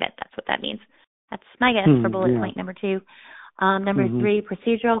 I bet that's what that means. That's my guess for bullet point number 2. Number 3,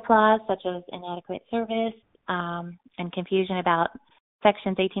 procedural flaws such as inadequate service, and confusion about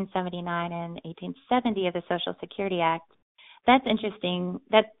sections 1879 and 1870 of the Social Security Act. That's interesting.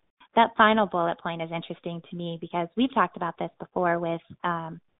 That final bullet point is interesting to me, because we've talked about this before with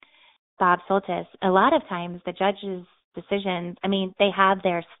Bob Soltis. A lot of times the judge's decisions, they have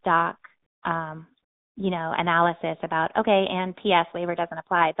their stock, analysis about, okay, and P.S. waiver doesn't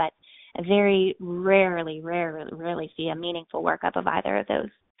apply, but I very rarely see a meaningful workup of either of those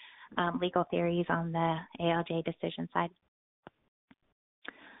legal theories on the ALJ decision side.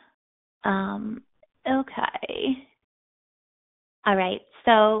 Okay. All right.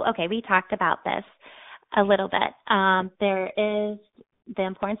 So, we talked about this a little bit. There is the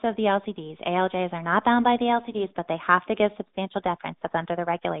importance of the LCDs. ALJs are not bound by the LCDs, but they have to give substantial deference. That's under the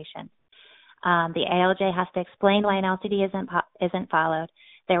regulations. The ALJ has to explain why an LCD isn't followed.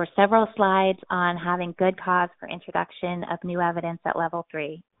 There were several slides on having good cause for introduction of new evidence at level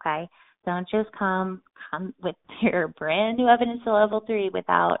 3. Okay, don't just come with your brand new evidence to level 3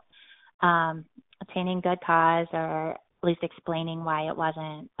 without obtaining good cause, or at least explaining why it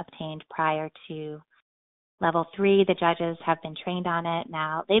wasn't obtained prior to level 3. The judges have been trained on it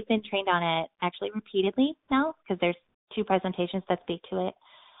now. They've been trained on it actually repeatedly now, because there's 2 presentations that speak to it.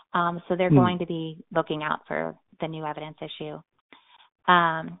 So they're going to be looking out for the new evidence issue.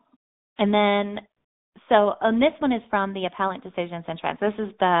 And then, this one is from the appellant decisions and trends. This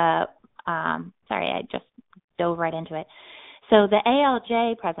is the, I just dove right into it. So the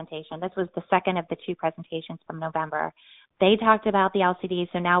ALJ presentation, this was the second of the 2 presentations from November. They talked about the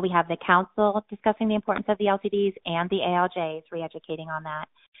LCDs, so now we have the council discussing the importance of the LCDs and the ALJs re-educating on that.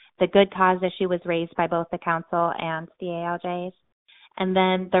 The good cause issue was raised by both the council and the ALJs. And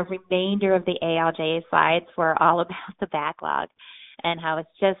then the remainder of the ALJ slides were all about the backlog and how it's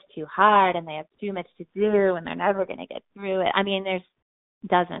just too hard and they have too much to do and they're never going to get through it. There's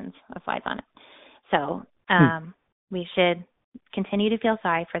dozens of slides on it. So we should continue to feel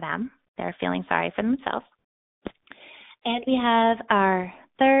sorry for them. They're feeling sorry for themselves. And we have our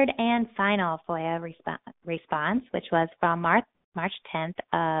third and final FOIA response, which was from March 10th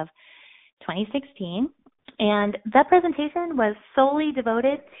of 2016. And that presentation was solely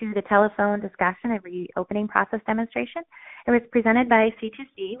devoted to the telephone discussion and reopening process demonstration. It was presented by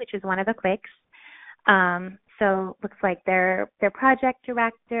C2C, which is one of the quicks. So looks like their project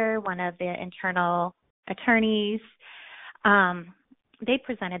director, one of the internal attorneys, they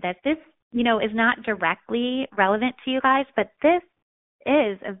presented this. is not directly relevant to you guys, but this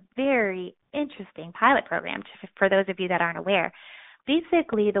is a very interesting pilot program for those of you that aren't aware.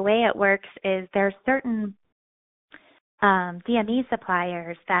 Basically, the way it works is there are certain DME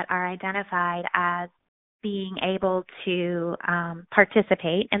suppliers that are identified as being able to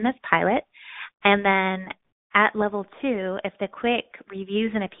participate in this pilot. And then at level 2, if the QUIC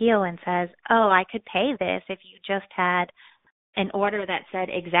reviews an appeal and says, oh, I could pay this if you just had an order that said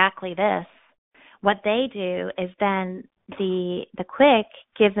exactly this, what they do is then the QUIC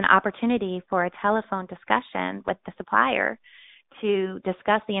gives an opportunity for a telephone discussion with the supplier to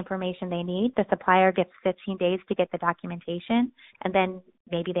discuss the information they need. The supplier gets 15 days to get the documentation, and then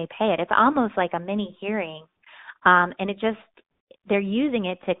maybe they pay it. It's almost like a mini hearing, and they're using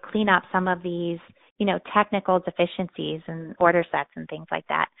it to clean up some of these, technical deficiencies and order sets and things like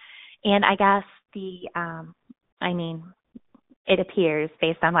that. And I guess it appears,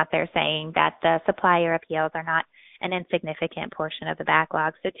 based on what they're saying, that the supplier appeals are not an insignificant portion of the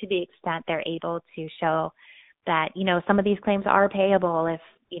backlog. So to the extent they're able to show that, some of these claims are payable if,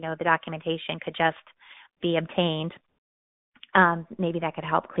 the documentation could just be obtained, maybe that could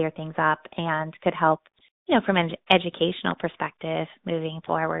help clear things up and could help, from an educational perspective moving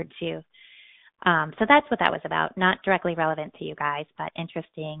forward too. So that's what that was about. Not directly relevant to you guys, but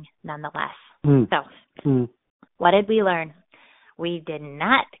interesting nonetheless. So what did we learn? We did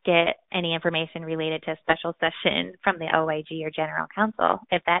not get any information related to a special session from the OIG or General Counsel.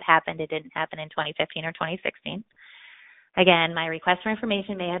 If that happened, it didn't happen in 2015 or 2016. Again, my request for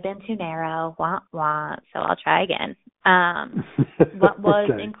information may have been too narrow, so I'll try again. What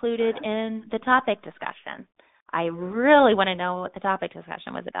was included in the topic discussion? I really want to know what the topic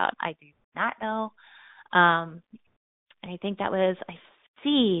discussion was about. I do not know. I think that was, I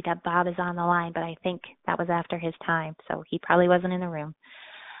see that Bob is on the line, but I think that was after his time, so he probably wasn't in the room.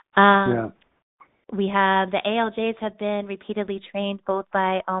 We have the ALJs have been repeatedly trained both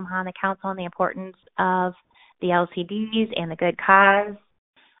by OMHA and the council on the importance of the LCDs and the good cause.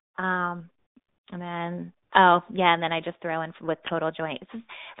 And then I just throw in with total joint. It's just,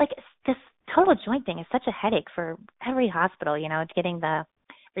 this total joint thing is such a headache for every hospital, getting the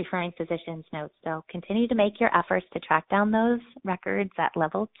referring physician's notes. So continue to make your efforts to track down those records at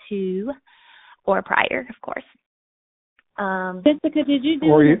level 2 or prior, of course. Jessica, did you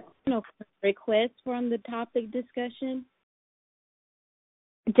do request from the topic discussion?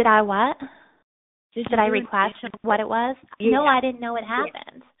 Did I what? Did I request what it was? Yeah. No, I didn't know it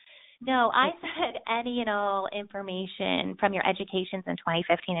happened. No, I said any and all information from your educations in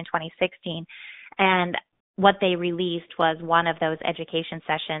 2015 and 2016, and what they released was one of those education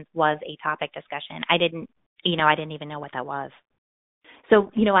sessions was a topic discussion. I didn't even know what that was.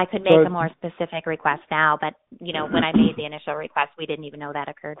 So, I could make a more specific request now, but, when I made the initial request, we didn't even know that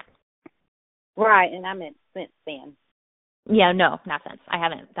occurred. Right, and I meant since then. Yeah, no, not since. I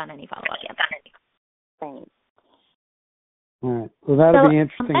haven't done any follow-up yet. Thanks. All right. Well, that'll be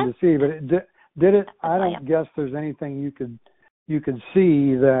interesting to see, but did it? I don't guess there's anything you could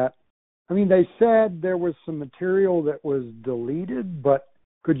see that. I mean, they said there was some material that was deleted, but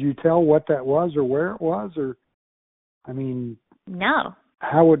could you tell what that was or where it was? Or, no.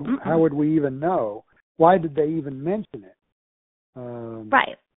 How would we even know? Why did they even mention it?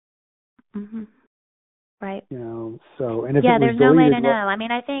 Right. Mm-hmm. Right. So and if yeah, it was there's deleted, no way to know.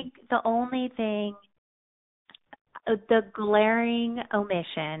 I think the only thing, the glaring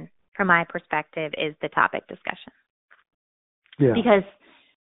omission from my perspective, is the topic discussion. Yeah.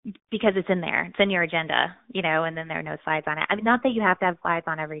 Because it's in there. It's in your agenda, and then there are no slides on it. Not that you have to have slides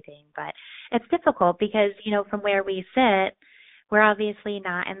on everything, but it's difficult because, from where we sit, we're obviously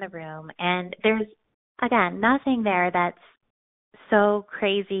not in the room. And there's, again, nothing there that's so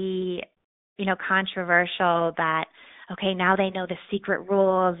crazy, controversial that, okay, now they know the secret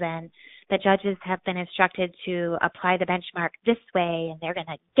rules and the judges have been instructed to apply the benchmark this way and they're going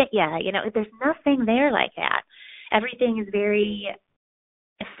to get you. There's nothing there like that. Everything is very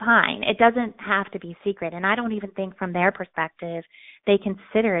fine. It doesn't have to be secret. And I don't even think from their perspective they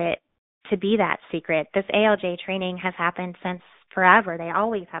consider it to be that secret. This ALJ training has happened since forever. They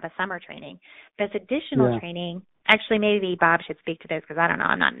always have a summer training. This additional training, actually maybe Bob should speak to this because I don't know,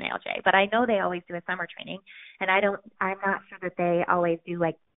 I'm not an ALJ, but I know they always do a summer training, and I'm not sure that they always do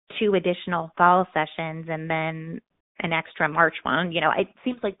 2 additional fall sessions and then an extra March one. It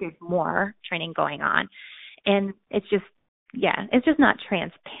seems like there's more training going on, and it's just not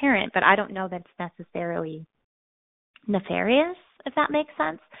transparent, but I don't know that it's necessarily nefarious, if that makes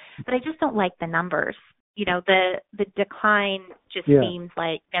sense. But I just don't like the numbers. The decline just seems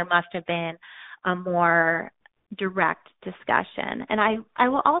like there must have been a more direct discussion. And I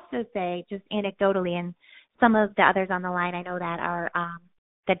will also say, just anecdotally, and some of the others on the line I know that are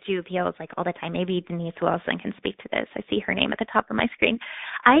that do appeals like all the time. Maybe Denise Wilson can speak to this. I see her name at the top of my screen.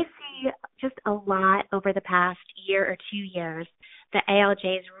 I see just a lot over the past year or 2 years, the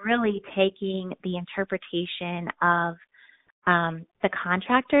ALJs really taking the interpretation of the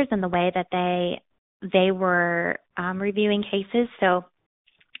contractors and the way that they were reviewing cases. So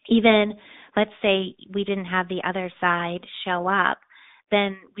even, let's say we didn't have the other side show up,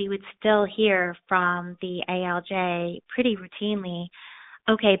 then we would still hear from the ALJ pretty routinely,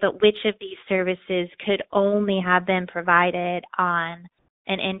 okay, but which of these services could only have been provided on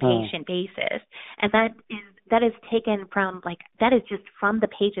an inpatient basis? And that is taken from, like, that is just from the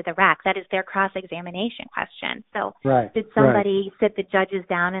page of the RAC. That is their cross-examination question. So did somebody sit the judges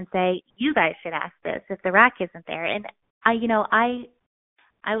down and say, you guys should ask this if the RAC isn't there? And I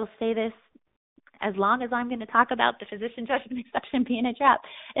will say this, as long as I'm going to talk about the physician judgment exception being a trap,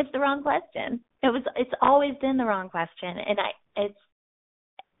 it's the wrong question. It's always been the wrong question, and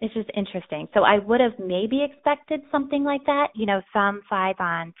it's just interesting. So I would have maybe expected something like that, some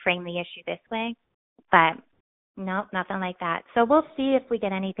 5-on frame the issue this way, but no, nothing like that. So we'll see if we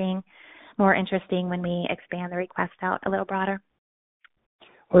get anything more interesting when we expand the request out a little broader.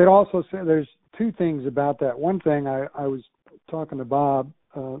 Well, it also said there's two things about that. One thing, I was talking to Bob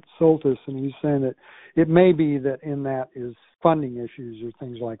Soltis, and he's saying that it may be that in that is funding issues or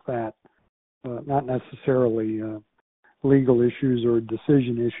things like that, not necessarily legal issues or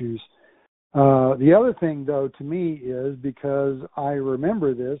decision issues. The other thing, though, to me is, because I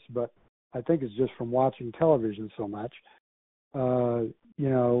remember this, but I think it's just from watching television so much,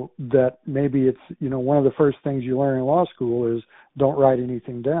 that maybe it's, one of the first things you learn in law school is don't write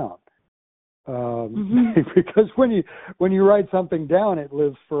anything down. Because when you write something down, it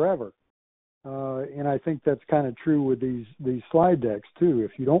lives forever. And I think that's kind of true with these slide decks too.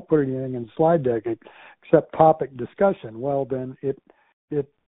 If you don't put anything in the slide deck except topic discussion, well, then it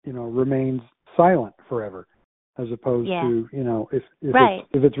remains silent forever, as opposed to, if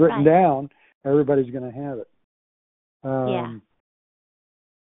it's written down, everybody's going to have it. And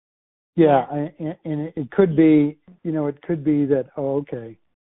it could be, that, okay.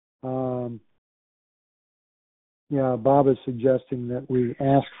 Bob is suggesting that we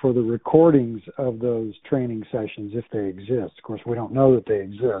ask for the recordings of those training sessions if they exist. Of course, we don't know that they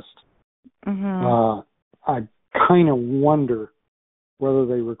exist. I kind of wonder whether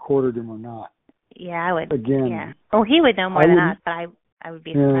they recorded them or not. Yeah, I would. Again. Yeah. Oh, he would know more than us, but I would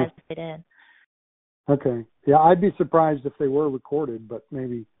be surprised if they did. Okay. Yeah, I'd be surprised if they were recorded, but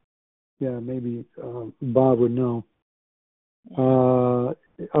maybe Bob would know.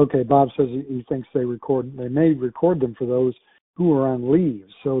 Okay, Bob says he thinks they may record them for those who are on leave.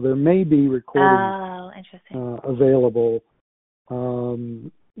 So there may be recordings available.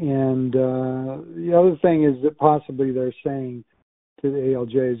 And the other thing is that possibly they're saying to the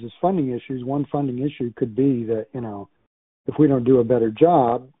ALJs is funding issues. One funding issue could be that, if we don't do a better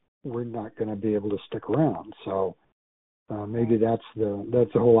job, we're not going to be able to stick around. So maybe that's the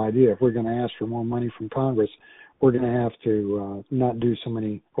whole idea. If we're going to ask for more money from Congress, we're going to have to not do so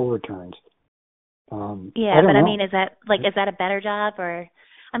many overturns. But I mean, is that a better job, or,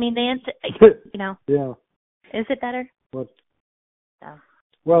 I mean, Yeah. Is it better?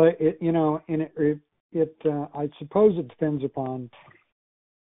 Well, I suppose it depends upon,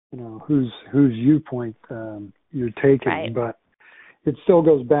 whose viewpoint you're taking, but it still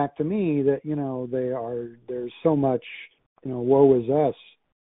goes back to me that, there's so much, woe is us.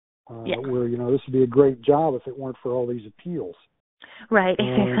 Where, this would be a great job if it weren't for all these appeals. Right,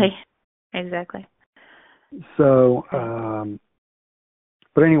 exactly. So,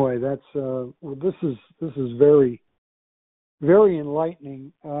 but anyway, that's, this is very, very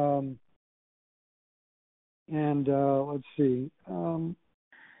enlightening. And let's see.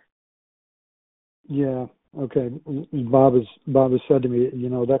 Okay. Bob has said to me,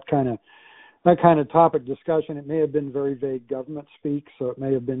 that kind of topic discussion, it may have been very vague government speak, so it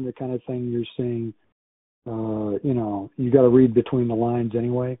may have been the kind of thing you're saying, you got to read between the lines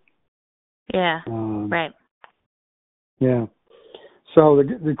anyway. Yeah, right. Yeah. So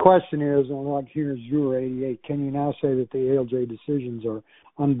the question is, like here's Juror 88, can you now say that the ALJ decisions are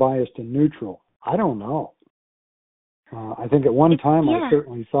unbiased and neutral? I don't know. I think at one time I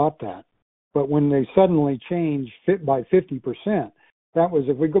certainly thought that. But when they suddenly changed by 50%, that was,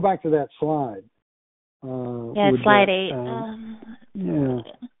 if we go back to that slide. Slide 8.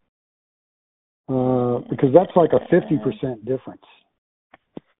 Because that's like a 50% difference.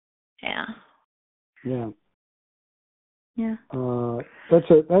 Yeah. That's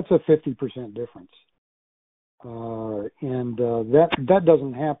a 50% difference. and that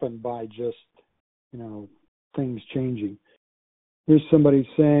doesn't happen by just, things changing. Here's somebody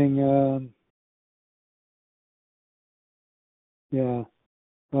saying,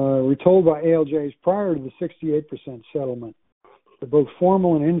 we're told by ALJs prior to the 68% settlement that both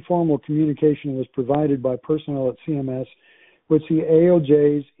formal and informal communication was provided by personnel at CMS, which the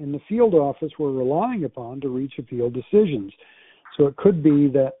ALJs in the field office were relying upon to reach appeal decisions. So it could be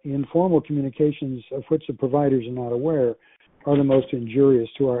that the informal communications of which the providers are not aware are the most injurious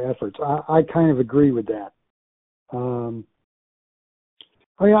to our efforts. I kind of agree with that.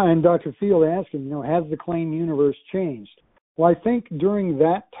 And Dr. Field asking, has the claim universe changed? Well, I think during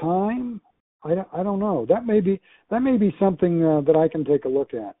that time, I don't know. That may be something that I can take a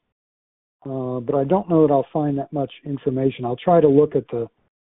look at. But I don't know that I'll find that much information. I'll try to look at the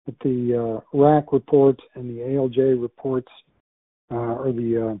RAC reports and the ALJ reports, or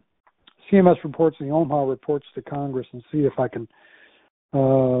the CMS reports and the Omaha reports to Congress, and see if I can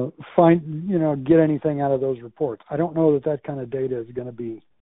get anything out of those reports. I don't know that kind of data is going to be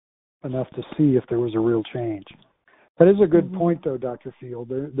enough to see if there was a real change. That is a good point, though, Dr. Field.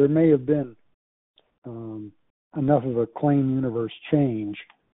 There may have been enough of a claim universe change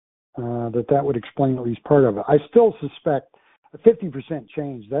that would explain at least part of it. I still suspect a 50%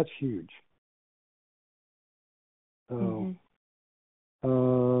 change, that's huge. So,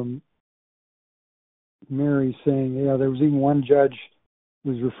 Mary's saying, there was even one judge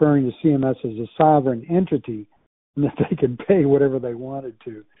who was referring to CMS as a sovereign entity and that they could pay whatever they wanted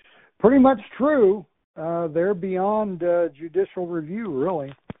to. Pretty much true. They're beyond judicial review,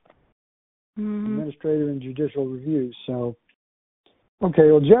 really. Administrative and judicial review. So,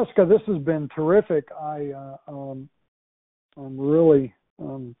 okay, well, Jessica, this has been terrific. I'm really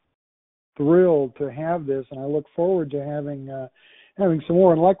thrilled to have this, and I look forward to having some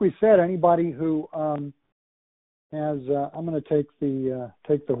more. And like we said, anybody who has, I'm going to take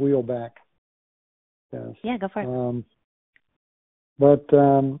the wheel back. Yes. Yeah, go for it.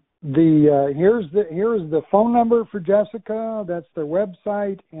 Here's the phone number for Jessica. That's their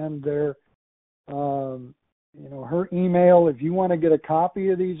website and their her email. If you want to get a copy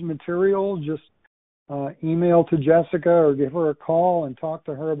of these materials, just email to Jessica or give her a call and talk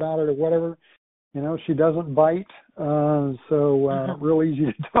to her about it or whatever. She doesn't bite, so real easy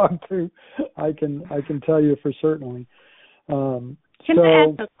to talk to. I can tell you for certainly. Can I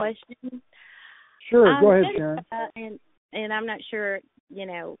ask a question? Sure, go ahead, Sharon. And I'm not sure,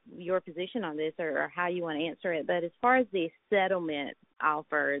 your position on this or how you want to answer it, but as far as the settlement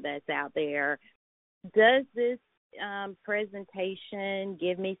offer that's out there, does this presentation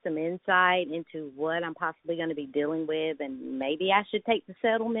give me some insight into what I'm possibly going to be dealing with, and maybe I should take the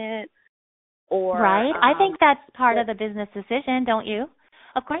settlement? Or right. I think that's part of the business decision, don't you?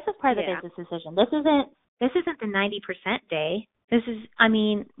 Of course it's part of the business decision. This isn't the 90% day. This is,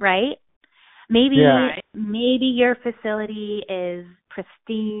 right? Maybe your facility is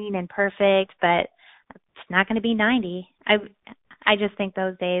pristine and perfect, but it's not going to be 90. I just think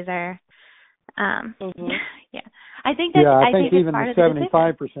those days are I think that I think it's even part the of the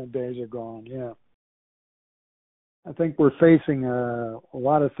 75% days are gone. Yeah. I think we're facing a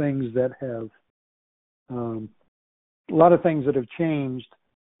lot of things that have changed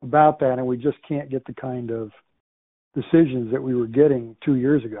about that, and we just can't get the kind of decisions that we were getting 2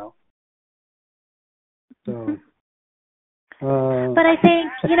 years ago. So, but I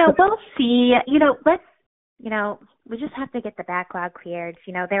think we'll see. We just have to get the backlog cleared.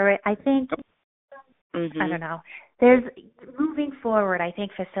 I think I don't know. There's moving forward. I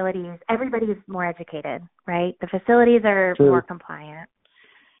think facilities. Everybody's more educated, right? The facilities are more compliant.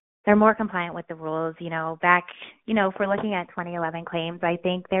 They're more compliant with the rules. If we're looking at 2011 claims, I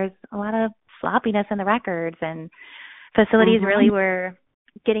think there's a lot of sloppiness in the records, and facilities really were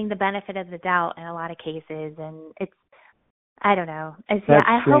getting the benefit of the doubt in a lot of cases, and I don't know.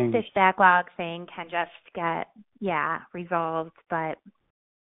 I hope this backlog thing can just get resolved, but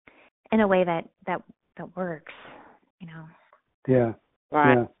in a way that works, Yeah.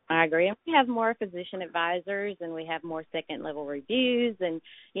 Right. Yeah. I agree. And we have more physician advisors, and we have more second level reviews, and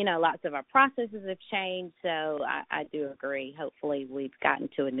lots of our processes have changed. So I do agree. Hopefully, we've gotten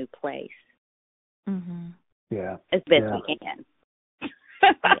to a new place. Yeah. As best we can.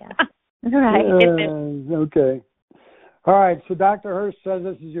 Right. Okay. All right. So Dr. Hurst says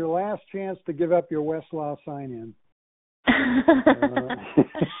this is your last chance to give up your Westlaw sign-in.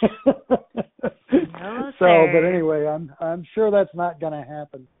 No, sir. But anyway, I'm sure that's not going to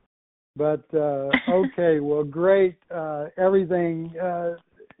happen. But okay, well, great. Everything,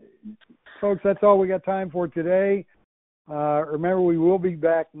 folks. That's all we got time for today. Remember, we will be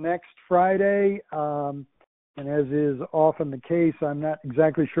back next Friday. And as is often the case, I'm not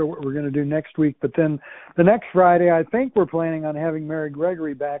exactly sure what we're going to do next week. But then the next Friday, I think we're planning on having Mary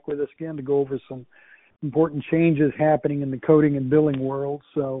Gregory back with us again to go over some important changes happening in the coding and billing world.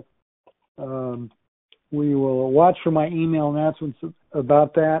 So we will watch for my email announcements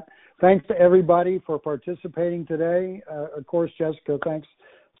about that. Thanks to everybody for participating today. Of course, Jessica, thanks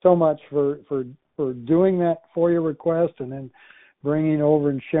so much for doing that FOIA request and then bringing it over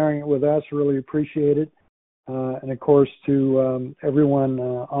and sharing it with us. Really appreciate it. And, of course, to everyone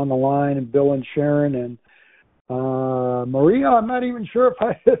on the line, and Bill and Sharon and Maria. I'm not even sure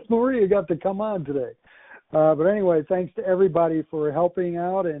if Maria got to come on today. But anyway, thanks to everybody for helping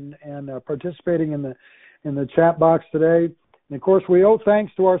out and participating in the chat box today. And, of course, we owe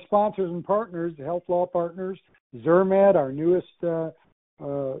thanks to our sponsors and partners, the Health Law Partners, Zirmed, our newest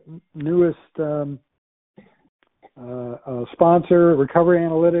sponsor, Recovery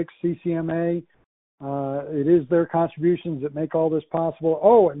Analytics, CCMA. It is their contributions that make all this possible.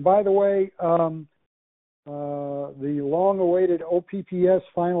 Oh, and by the way, the long-awaited OPPS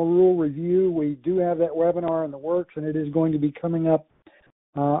final rule review, we do have that webinar in the works, and it is going to be coming up.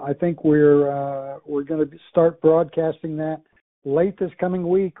 I think we're going to start broadcasting that late this coming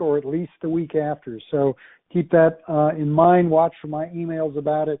week, or at least the week after. So keep that in mind. Watch for my emails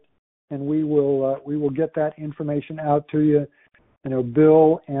about it, and we will get that information out to you. I know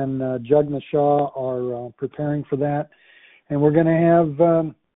Bill and Jugna Shaw are preparing for that, and we're going to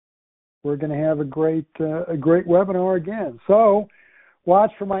have a great webinar again. So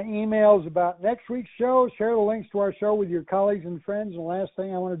watch for my emails about next week's show. Share the links to our show with your colleagues and friends. And the last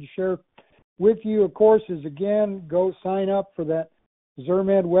thing I wanted to share with you, of course, is again, go sign up for that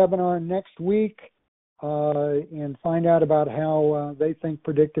Zirmed webinar next week and find out about how they think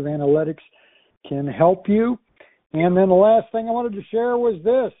predictive analytics can help you. And then the last thing I wanted to share was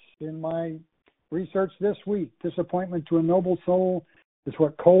this. In my research this week, disappointment to a noble soul is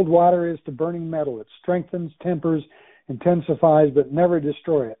what cold water is to burning metal. It strengthens, tempers, intensifies, but never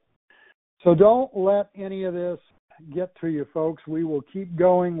destroy it. So don't let any of this get to you, folks. We will keep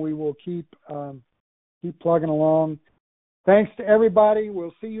going. We will keep plugging along. Thanks to everybody.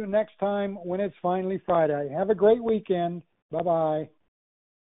 We'll see you next time when it's finally Friday. Have a great weekend. Bye-bye.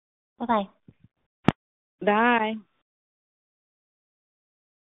 Bye-bye. Bye.